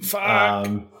good? Fuck.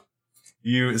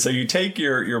 you take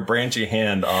your branchy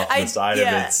hand off the side of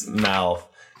its mouth,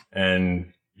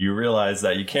 and you realize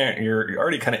that you're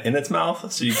already kind of in its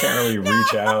mouth, so you can't really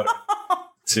reach out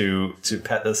to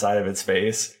pet the side of its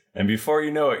face. And before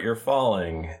you know it, you're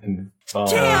falling and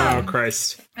falling. Damn! Oh,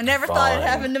 Christ. I never thought it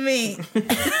happened to me.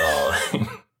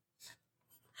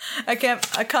 I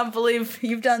can't believe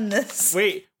you've done this.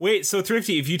 Wait. So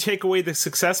Thrifty, if you take away the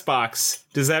success box,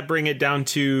 does that bring it down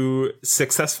to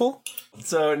successful?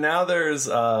 So now there's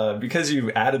because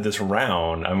you've added this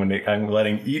round, I'm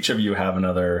letting each of you have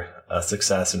another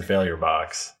success and failure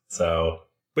box. So,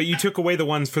 but you took away the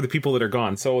ones for the people that are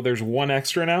gone. So there's one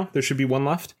extra now. There should be one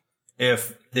left.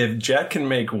 If Jet can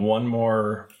make one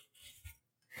more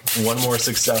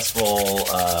successful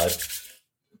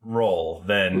roll,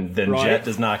 then right. Jet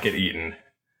does not get eaten.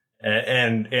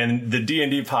 And the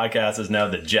D&D podcast is now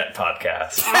the Jet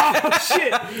podcast. Oh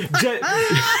shit!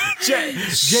 Jet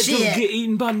doesn't get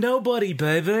eaten by nobody,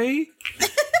 baby.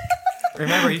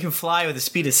 Remember, you can fly with a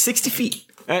speed of 60 feet.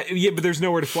 Yeah, but there's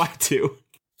nowhere to fly to.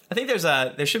 I think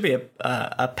there should be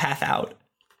a path out.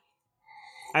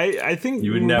 I think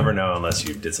you would never know unless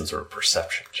you did some sort of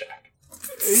perception check.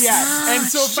 Yeah, and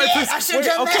so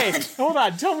if hold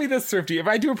on, tell me this, Thrifty. If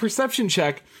I do a perception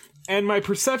check, and my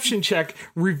perception check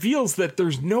reveals that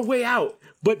there's no way out,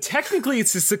 but technically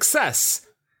it's a success.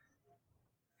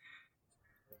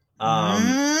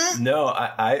 No,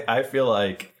 I feel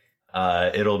like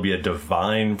it'll be a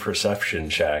divine perception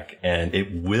check, and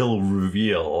it will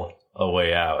reveal a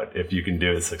way out if you can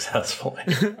do it successfully.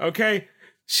 Okay.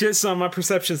 Shit, son, my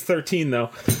perception's 13,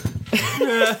 though.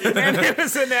 And it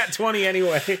was a nat 20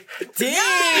 anyway.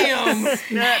 Damn!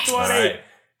 Nat 20.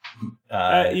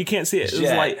 Right. You can't see it. It was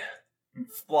Jet light.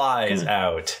 flies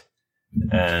out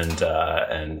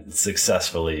and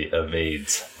successfully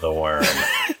evades the worm.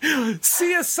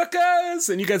 See ya, suckers!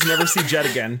 And you guys never see Jet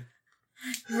again.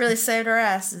 Really saved our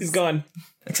asses. He's gone.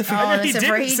 Except for he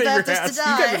didn't save your ass. You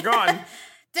guys are gone.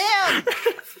 Damn!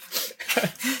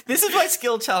 This is why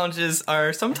skill challenges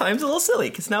are sometimes a little silly,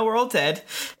 because now we're all dead,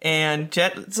 and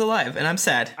Jet is alive, and I'm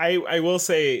sad. I will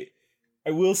say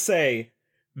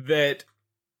that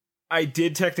I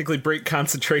did technically break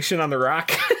concentration on the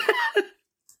rock.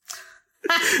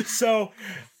 So,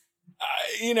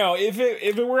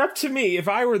 if it were up to me, if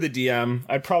I were the DM,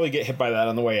 I'd probably get hit by that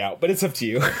on the way out. But it's up to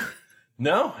you.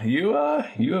 No, you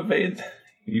evade.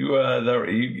 You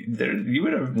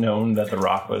would have known that the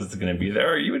rock was going to be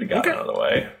there, or you would have gotten out of the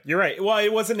way. You're right. Well,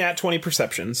 it wasn't at 20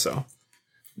 perception, so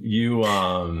you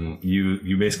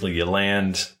basically you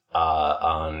land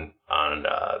on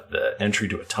the entry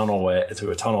to a tunnel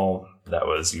that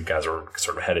was you guys were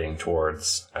sort of heading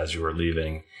towards as you were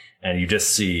leaving, and you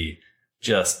just see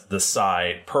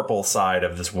the purple side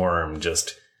of this worm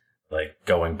just like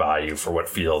going by you for what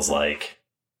feels like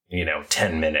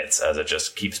 10 minutes as it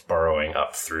just keeps burrowing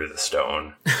up through the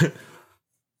stone.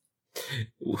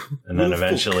 And then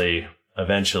eventually,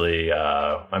 unless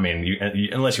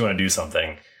you want to do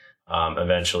something,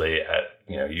 eventually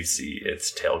you see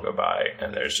its tail go by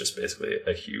and there's just basically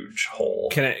a huge hole.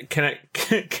 Can I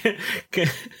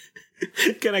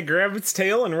grab its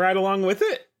tail and ride along with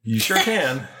it? You sure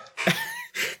can.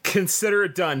 Consider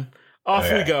it done.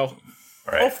 Off we go. All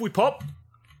right. Off we pop.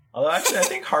 Although actually, I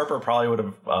think Harper probably would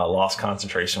have lost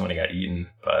concentration when he got eaten.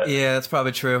 But yeah, that's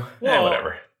probably true. Yeah,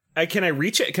 whatever. Can I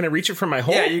reach it? Can I reach it from my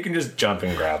hole? Yeah, you can just jump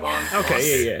and grab on.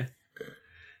 Okay, yeah.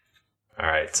 All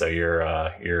right, so you're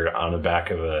on the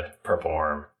back of a purple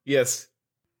worm. Yes.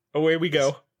 Away we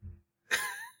go.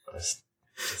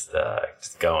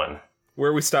 Just going.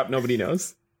 Where we stop, nobody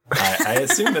knows. I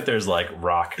assume that there's like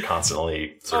rock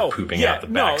constantly sort of pooping out the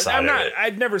backside of it.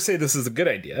 I'd never say this is a good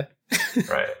idea.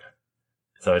 Right.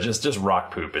 So it's just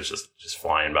rock poop. It's just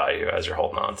flying by you as you're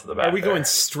holding on to the back. Are we going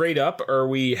straight up, or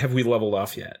have we leveled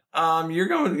off yet?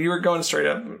 You were going straight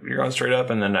up. You're going straight up,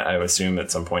 and then I would assume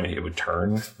at some point it would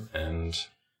turn, and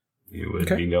you would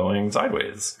be going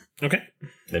sideways. Okay.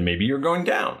 Then maybe you're going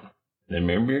down. Then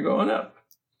maybe you're going up.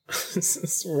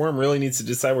 This worm really needs to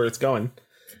decide where it's going.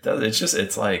 It's just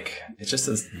this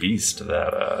beast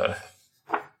that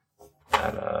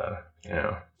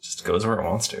just goes where it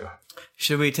wants to.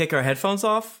 Should we take our headphones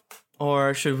off,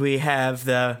 or should we have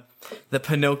the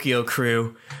Pinocchio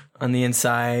crew on the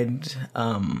inside?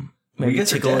 Maybe you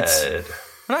guys are dead.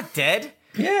 We're not dead.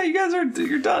 Yeah,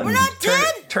 you're done. We're not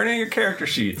dead. Turn in your character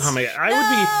sheets. Oh my god,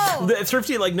 I would be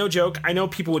Thrifty. Like, no joke. I know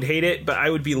people would hate it, but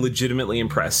I would be legitimately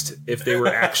impressed if they were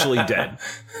actually dead.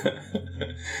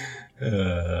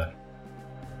 Hey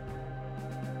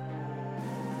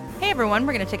everyone,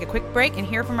 we're going to take a quick break and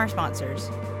hear from our sponsors.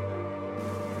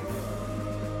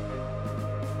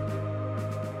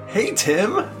 Hey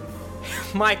Tim,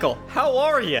 Michael, how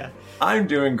are you? I'm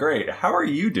doing great. How are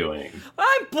you doing?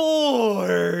 I'm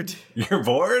bored. You're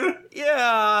bored?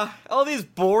 Yeah, all these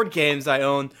board games I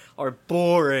own are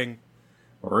boring.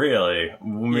 Really?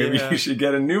 Maybe Yeah. you should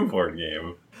get a new board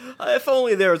game. If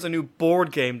only there was a new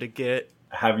board game to get.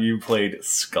 Have you played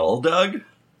Skulldug?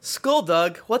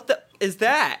 Skulldug? What the is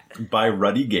that? By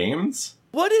Ruddy Games?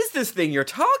 What is this thing you're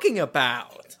talking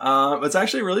about? It's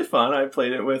actually really fun. I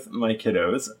played it with my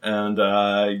kiddos,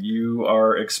 and you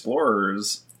are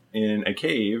explorers in a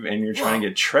cave, and you're trying to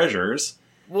get treasures.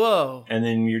 Whoa. And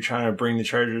then you're trying to bring the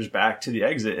treasures back to the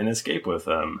exit and escape with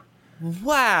them.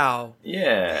 Wow.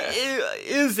 Yeah.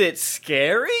 Is it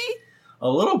scary? A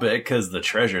little bit, because the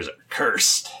treasures are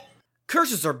cursed.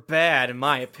 Curses are bad, in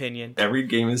my opinion. Every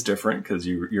game is different, because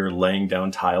you're laying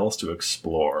down tiles to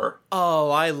explore.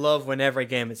 Oh, I love when every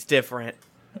game is different.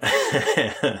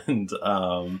 And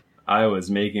I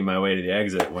was making my way to the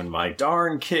exit when my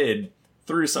darn kid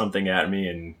threw something at me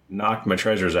and knocked my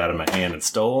treasures out of my hand and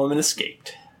stole them and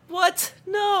escaped. What?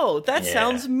 No, that Yeah.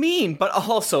 sounds mean, but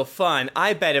also fun.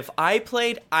 I bet if I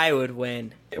played, I would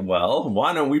win. Well,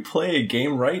 why don't we play a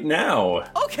game right now?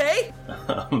 Okay.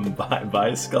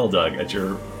 Buy Skulldug at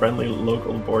your friendly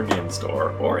local board game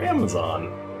store or Amazon.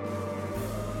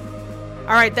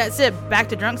 All right, that's it. Back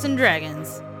to Drunks and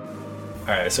Dragons. All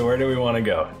right, so where do we want to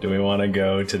go? Do we want to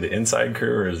go to the inside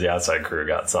crew, or is the outside crew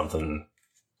got something?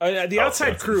 The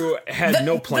outside crew had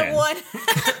no plan. The one.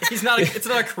 It's not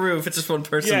a crew if it's just one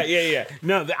person. Yeah.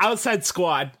 No, the outside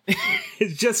squad.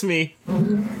 It's just me. All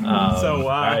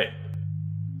right.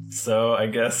 So I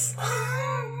guess. All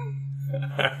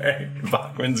right,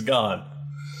 Bachman's gone.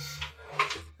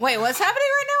 Wait, what's happening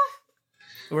right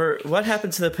now? What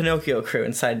happened to the Pinocchio crew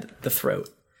inside the throat?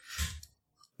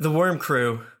 The worm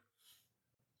crew.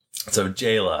 So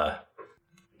Jayla.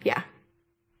 Yeah.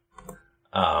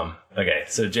 Okay,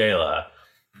 so Jayla,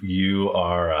 you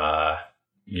are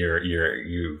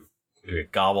you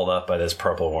get gobbled up by this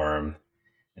purple worm.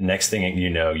 And next thing you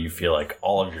know, you feel like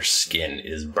all of your skin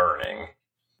is burning.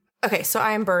 Okay, so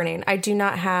I am burning. I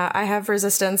have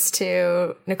resistance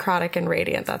to necrotic and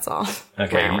radiant, that's all.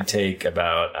 Okay, you take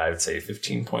about, I would say,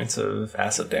 15 points of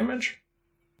acid damage.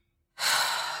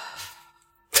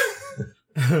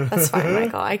 That's fine,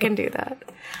 Michael. I can do that,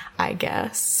 I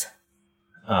guess.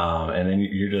 And then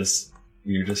you're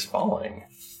just falling.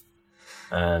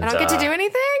 And I don't get to do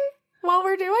anything while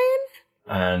we're doing?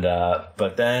 And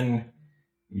but then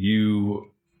you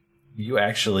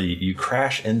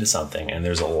crash into something, and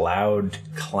there's a loud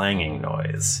clanging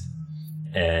noise,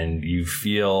 and you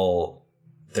feel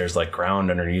there's like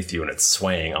ground underneath you, and it's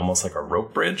swaying almost like a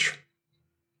rope bridge.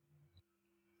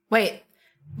 Wait,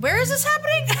 where is this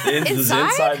happening? This is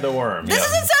inside the worm. This yeah.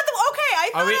 is inside the. Okay, I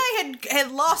thought I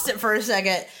had lost it for a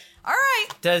second. All right.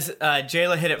 Does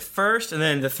Jayla hit it first, and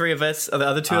then the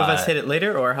other two of us hit it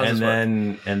later, or how's this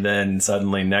work? And then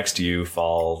suddenly next to you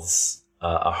falls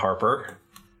a Harper,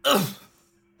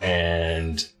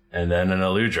 and then an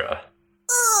Aludra,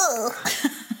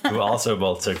 who also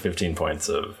both took 15 points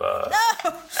of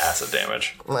acid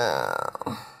damage.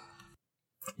 Wow.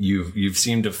 You've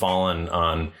seemed to have fallen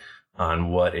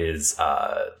on what is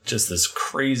just this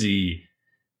crazy,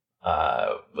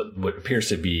 what appears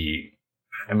to be.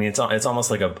 I mean, it's almost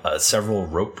like several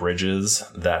rope bridges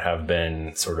that have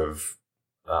been sort of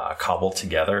cobbled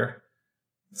together.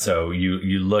 So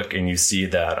you look and you see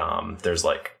that there's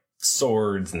like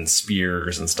swords and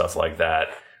spears and stuff like that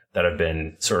have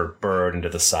been sort of burrowed into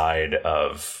the side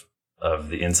of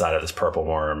the inside of this purple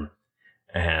worm,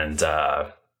 and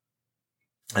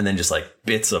then just like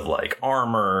bits of like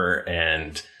armor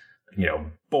and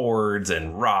boards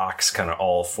and rocks kind of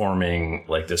all forming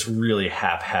like this really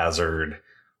haphazard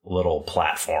little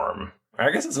platform. I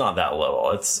guess it's not that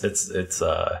little. It's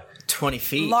 20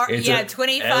 feet.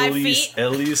 25 feet.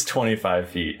 At least 25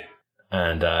 feet.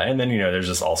 And then there's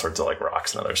just all sorts of like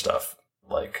rocks and other stuff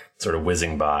like sort of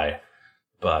whizzing by.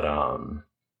 But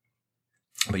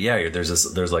yeah,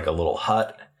 there's like a little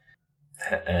hut,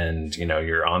 and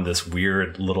you're on this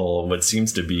weird little what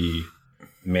seems to be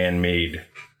man-made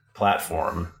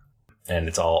platform. And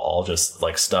it's all just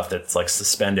like stuff that's like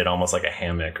suspended almost like a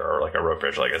hammock or like a rope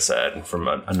bridge, like I said, from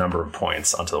a number of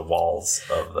points onto the walls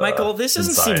of the Michael, this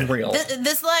doesn't seem real. This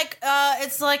it's like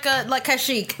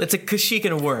Kashyyyk. It's a Kashyyyk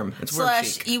and a worm. It's /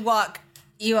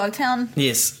 Ewok Town.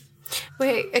 Yes.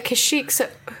 Wait, a Kashyyyk. So,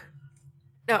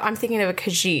 no, I'm thinking of a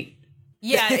Khajiit.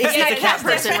 Yeah, it's not a cat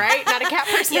person, right? Not a cat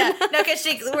person. Yeah, no,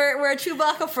 Kashyyyk. Where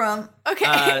Chewbacca from? Okay.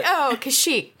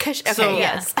 Kashyyyk. Okay, so-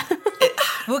 yes.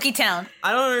 Wookiee Town.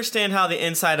 I don't understand how the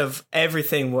inside of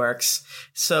everything works.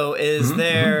 So is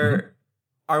there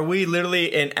are we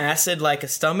literally in acid like a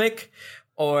stomach,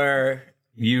 or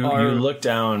you look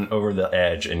down over the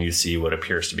edge and you see what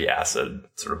appears to be acid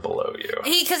sort of below you.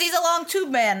 Because he's a long tube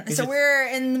man, so we're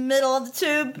in the middle of the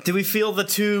tube. Do we feel the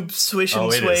tube swish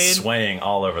and sway? It is swaying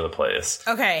all over the place.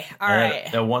 Okay, all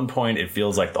right. At one point, it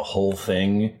feels like the whole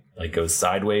thing like goes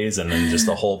sideways, and then just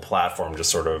the whole platform just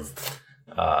sort of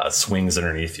swings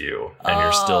underneath you, and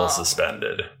you're still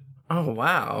suspended. Oh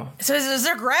wow! So is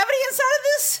there gravity inside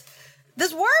of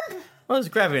this worm? Well, there's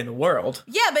gravity in the world.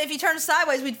 Yeah, but if you turn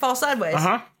sideways, we'd fall sideways.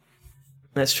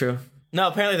 That's true. No,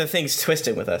 apparently the thing's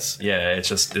twisting with us. Yeah,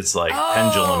 it's like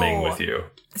penduluming with you.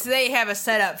 So they have a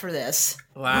setup for this.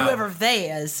 Wow. Whoever they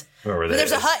is. Whoever But they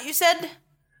there's is. a hut, you said?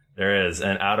 There is,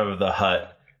 and out of the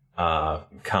hut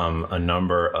come a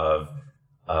number of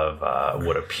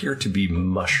what appear to be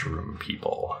mushroom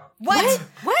people. What?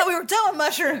 What? I thought we were done with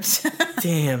mushrooms.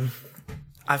 Damn.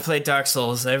 I played Dark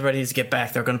Souls. Everybody needs to get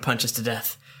back. They're going to punch us to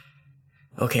death.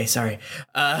 Okay, sorry.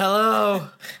 Hello.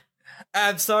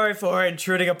 I'm sorry for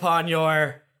intruding upon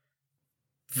your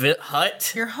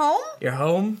hut. Your home? Your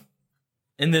home?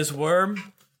 In this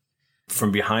worm?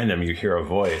 From behind them, you hear a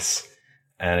voice,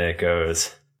 and it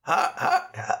goes,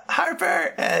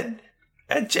 Harper and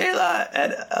Jayla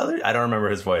and I don't remember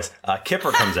his voice.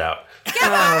 Kipper comes out.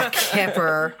 Oh,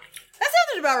 Kipper. That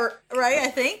sounded about right, I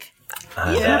think.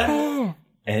 Yeah.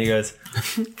 And he goes,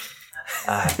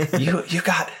 you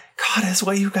got caught as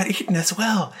well. You got eaten as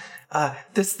well.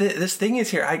 This thing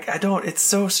is here. I don't. It's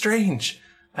so strange.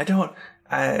 I don't.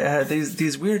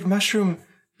 These weird mushroom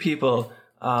people.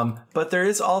 But there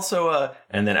is also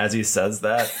and then as he says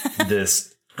that,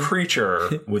 this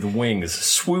creature with wings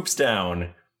swoops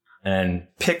down and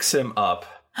picks him up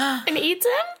and eats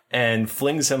him and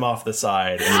flings him off the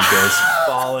side, and he goes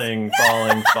falling.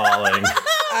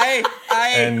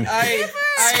 And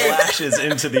splashes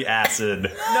into the acid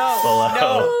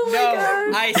below.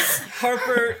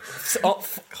 Harper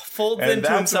folds and into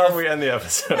that's himself. where we end the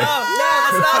episode. No,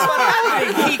 that's not what's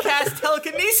happening. He casts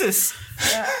telekinesis.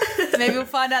 Maybe we'll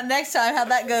find out next time how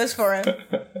that goes for him.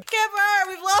 Kipper,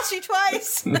 we've lost you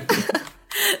twice.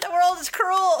 The world is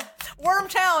cruel.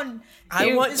 Wormtown.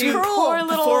 I want is you, cruel.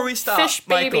 before we stop, fish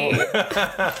baby. Michael,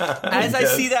 as I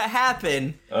see that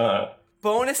happen,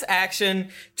 bonus action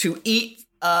to eat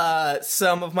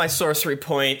some of my sorcery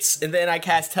points, and then I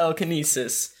cast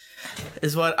telekinesis,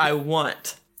 is what I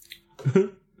want.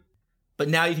 But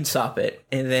now you can stop it,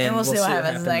 and then And we'll see what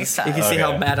happens next time. You can see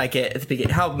how mad I get at the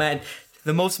beginning. How mad,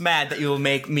 the most mad that you will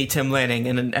make me, Tim Lanning,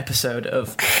 in an episode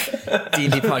of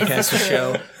D&D Podcast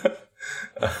Show.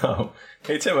 Oh.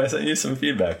 Hey Tim, I sent you some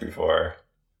feedback before.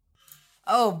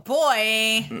 Oh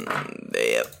boy.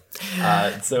 Yep.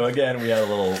 So again, we had a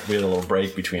little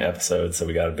break between episodes, so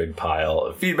we got a big pile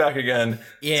of feedback again.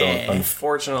 Yeah. So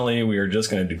unfortunately, we are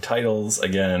just going to do titles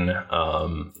again.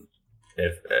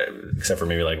 Except for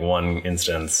maybe like one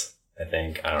instance, I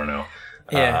think. I don't know.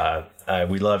 Yeah.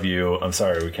 We love you. I'm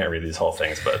sorry we can't read these whole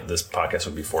things, but this podcast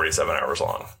would be 47 hours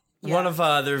long. One of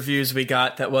the reviews we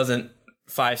got that wasn't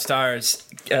 5 stars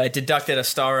deducted a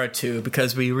star or two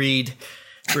because we read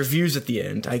reviews at the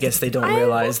end. I guess they don't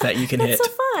realize that you can hit so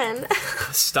fun.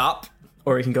 stop,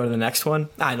 or you can go to the next one.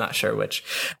 I'm not sure which.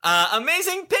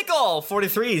 Amazing Pickle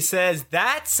 43 says,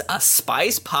 that's a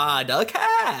Spice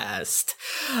Podcast.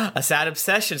 A Sad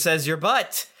Obsession says, your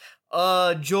butt.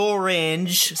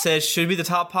 Jorange says, should be the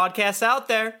top podcast out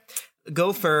there.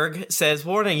 Goferg says,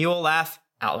 warning, you will laugh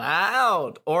out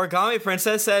loud. Origami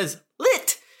Princess says,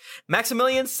 lit.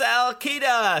 Maximilian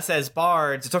Salkida says,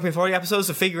 bards. It took me 40 episodes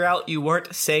to figure out you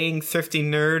weren't saying thrifty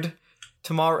nerd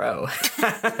tomorrow.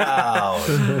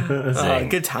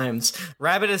 Good times.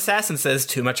 Rabbit Assassin says,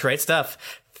 too much right stuff.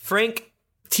 Frank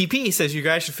TP says, you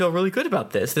guys should feel really good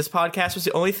about this. This podcast was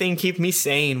the only thing keeping me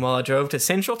sane while I drove to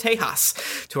Central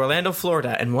Tejas to Orlando,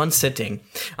 Florida in one sitting.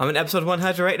 I'm in episode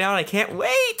 100 right now, and I can't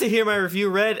wait to hear my review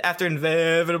read after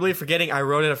inevitably forgetting I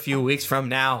wrote it a few weeks from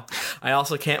now. I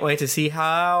also can't wait to see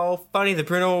how funny the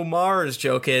Bruno Mars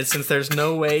joke is, since there's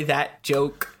no way that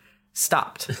joke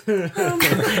stopped. Do you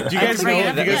guys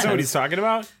know what he's talking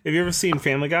about? Have you ever seen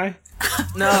Family Guy?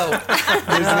 No.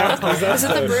 Was it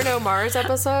the Bruno Mars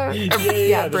episode?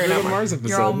 Yeah, Bruno Mars episode.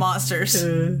 You're all monsters.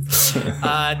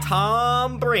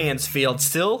 Tom Bransfield,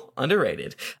 still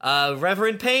underrated.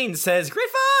 Reverend Payne says, great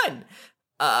fun!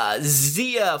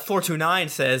 Zia429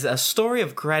 says, a story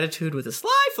of gratitude with a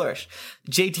sly flourish.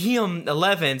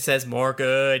 JTM11 says, more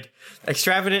good.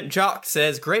 Extravagant Jock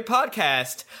says, great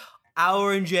podcast.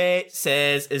 Our and J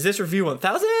says, is this review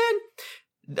 1000?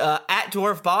 At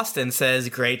Dwarf Boston says,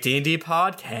 great D&D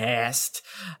podcast.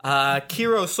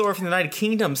 Kiro Sor from the United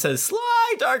Kingdom says,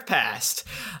 sly dark past.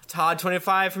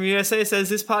 Todd25 from USA says,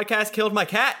 this podcast killed my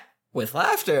cat with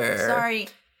laughter. Sorry.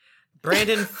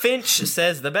 Brandon Finch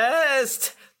says, the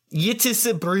best.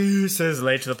 Yitis Bruce says,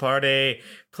 late to the party.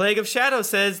 Plague of Shadow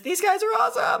says, these guys are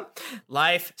awesome.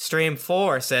 Life Stream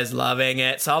 4 says, loving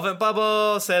it. Solvent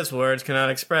Bubble says, words cannot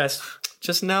express.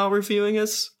 Just now reviewing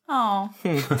us. Oh.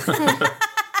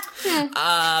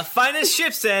 Finest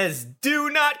Ship says, do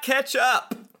not catch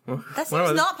up. That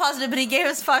seems not positive, but he gave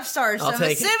us 5 stars. So I'll I'm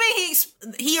take it.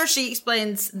 assuming he or she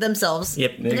explains themselves.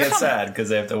 Yep. They get sad because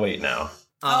they have to wait now.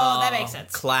 Oh, that makes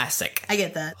sense. Classic. I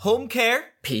get that. Home Care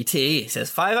PT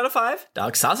says 5 out of 5.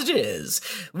 Dog sausages.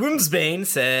 Wombsbane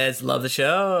says love the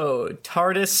show.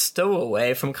 TARDIS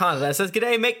Stowaway from Canada says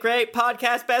g'day, make great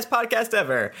podcast, best podcast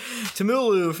ever.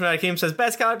 Tamulu from United Kingdom says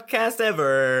best podcast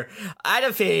ever.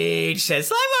 Idafage says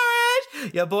Slime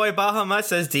Orange. Your boy Bahamut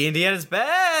says D&D at its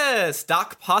best.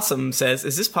 Doc Possum says,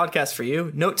 is this podcast for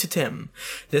you? Note to Tim.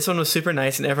 This one was super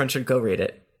nice and everyone should go read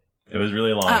it. It was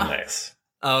really long and nice.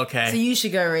 Okay. So you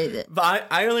should go read it. But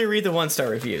I only read the 1-star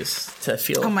reviews to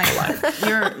feel. Oh my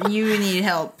god, you need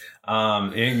help.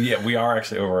 Yeah, we are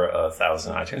actually over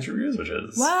 1,000 iTunes reviews, which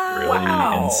is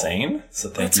Wow. insane. So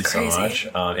thank you so much.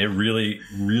 It really,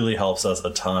 really helps us a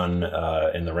ton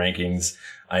in the rankings.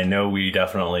 I know we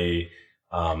definitely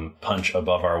punch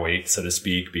above our weight, so to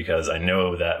speak, because I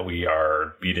know that we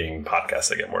are beating podcasts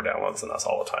that get more downloads than us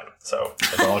all the time. So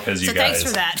it's all because you So guys. thanks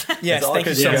for that. Yes, it's all thank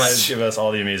you because so you guys much. give us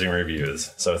all the amazing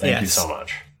reviews. So thank you so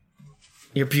much.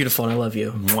 You're beautiful and I love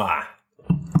you. Mwah.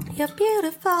 You're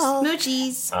beautiful.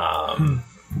 Smoochies.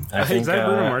 I think is that a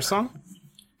Bruno Mars song?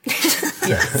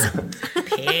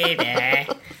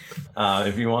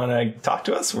 If you want to talk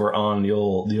to us, we're on the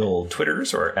old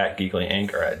Twitters, or at Geekly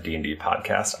Inc. or at D&D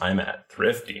Podcast. I'm at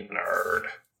Thrifty Nerd.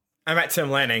 I'm at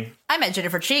Tim Lanning. I'm at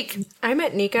Jennifer Cheek. I'm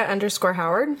at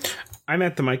Nika_Howard. I'm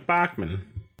at the Mike Bachman.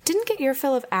 Didn't get your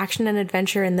fill of action and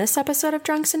adventure in this episode of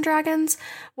Drunks and Dragons?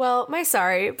 Well, my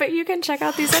sorry, but you can check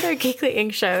out these other Geekly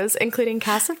Inc. shows, including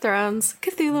Cast of Thrones,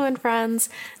 Cthulhu and Friends,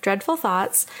 Dreadful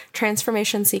Thoughts,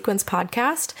 Transformation Sequence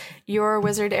Podcast, Your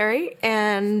Wizardary,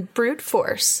 and Brute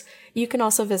Force. You can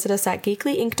also visit us at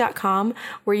geeklyinc.com,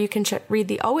 where you can read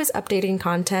the always updating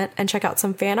content and check out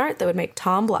some fan art that would make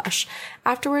Tom blush.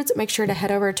 Afterwards, make sure to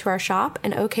head over to our shop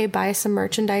and buy some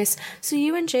merchandise so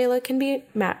you and Jayla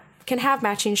can have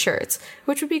matching shirts,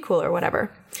 which would be cool or whatever.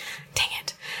 Dang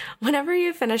it. Whenever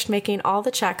you've finished making all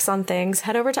the checks on things,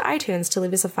 head over to iTunes to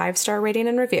leave us a 5-star rating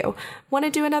and review. Want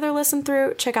to do another listen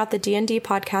through? Check out the D&D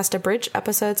Podcast Abridged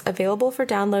episodes available for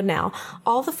download now.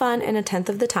 All the fun in a tenth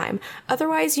of the time.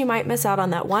 Otherwise, you might miss out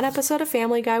on that one episode of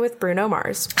Family Guy with Bruno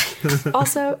Mars.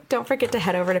 Also, don't forget to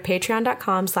head over to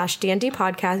patreon.com/D&D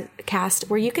Podcast,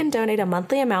 where you can donate a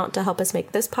monthly amount to help us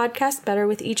make this podcast better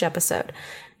with each episode.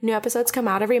 New episodes come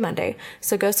out every Monday,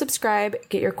 so go subscribe,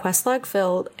 get your quest log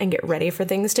filled, and get ready for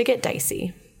things to get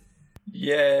dicey.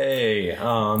 Yay!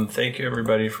 Thank you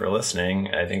everybody for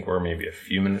listening. I think we're maybe a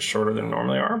few minutes shorter than we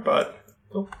normally are, but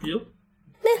you'll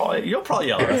probably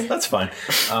yell at us. That's fine.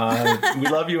 We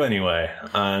love you anyway,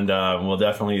 and we'll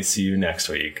definitely see you next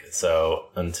week. So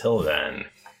until then,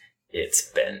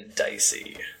 it's been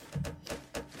dicey.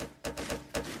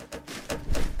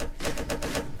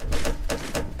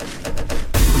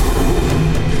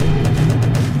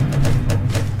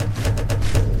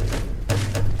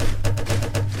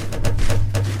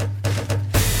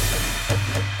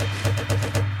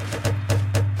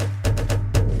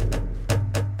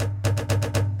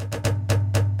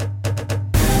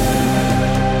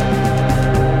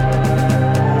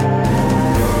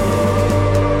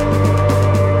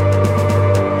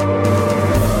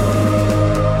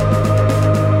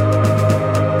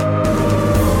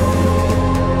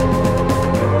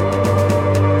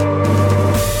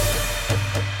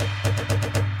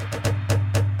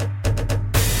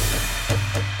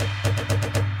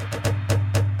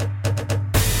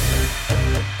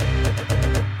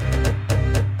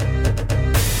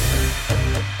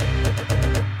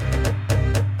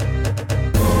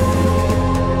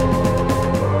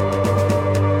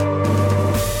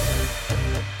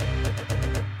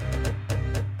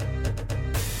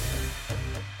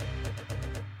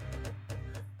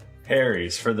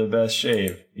 Harry's for the best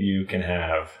shave you can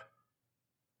have.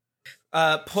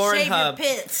 Pornhub. Shave your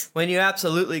pits. When you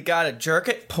absolutely gotta jerk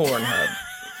it, Pornhub.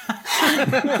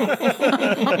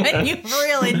 When you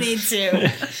really need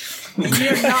to.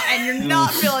 And you're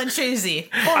not feeling choosy.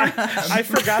 I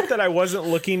forgot that I was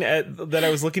looking at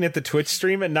the Twitch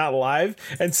stream and not live,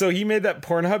 and so he made that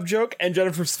Pornhub joke, and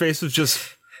Jennifer's face was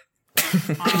just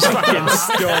Just fucking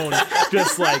stoned.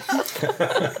 Just like,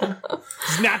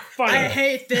 it's not funny. I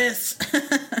hate this.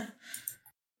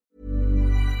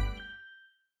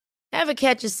 Ever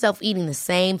catch yourself eating the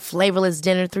same flavorless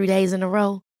dinner 3 days in a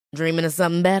row? Dreaming of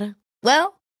something better?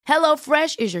 Well,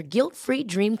 HelloFresh is your guilt-free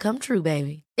dream come true,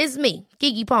 baby. It's me,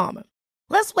 Keke Palmer.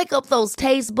 Let's wake up those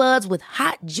taste buds with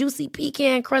hot, juicy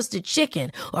pecan-crusted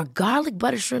chicken or garlic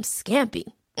butter shrimp scampi.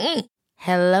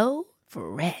 Hello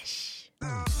Fresh.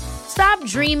 Stop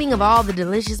dreaming of all the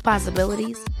delicious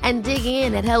possibilities and dig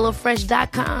in at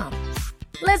HelloFresh.com.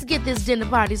 Let's get this dinner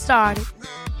party started.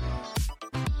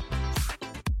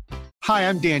 Hi,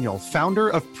 I'm Daniel, founder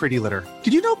of Pretty Litter.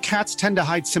 Did you know cats tend to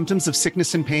hide symptoms of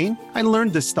sickness and pain? I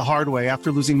learned this the hard way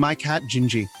after losing my cat,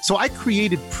 Gingy. So I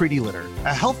created Pretty Litter,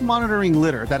 a health monitoring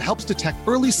litter that helps detect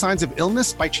early signs of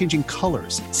illness by changing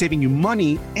colors, saving you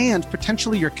money and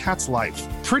potentially your cat's life.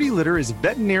 Pretty Litter is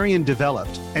veterinarian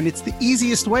developed, and it's the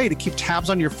easiest way to keep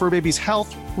tabs on your fur baby's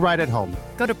health right at home.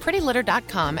 Go to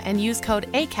prettylitter.com and use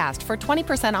code ACAST for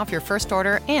 20% off your first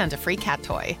order and a free cat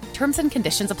toy. Terms and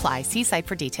conditions apply. See site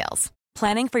for details.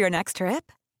 Planning for your next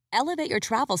trip? Elevate your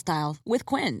travel style with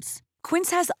Quince.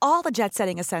 Quince has all the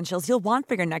jet-setting essentials you'll want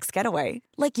for your next getaway,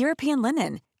 like European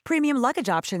linen, premium luggage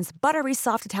options, buttery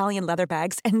soft Italian leather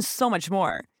bags, and so much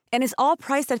more. And is all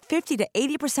priced at 50 to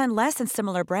 80% less than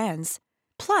similar brands.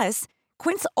 Plus,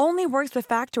 Quince only works with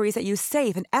factories that use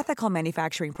safe and ethical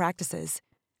manufacturing practices.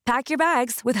 Pack your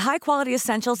bags with high-quality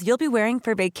essentials you'll be wearing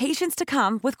for vacations to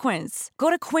come with Quince.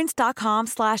 Go to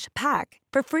quince.com/pack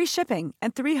for free shipping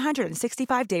and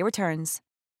 365-day returns.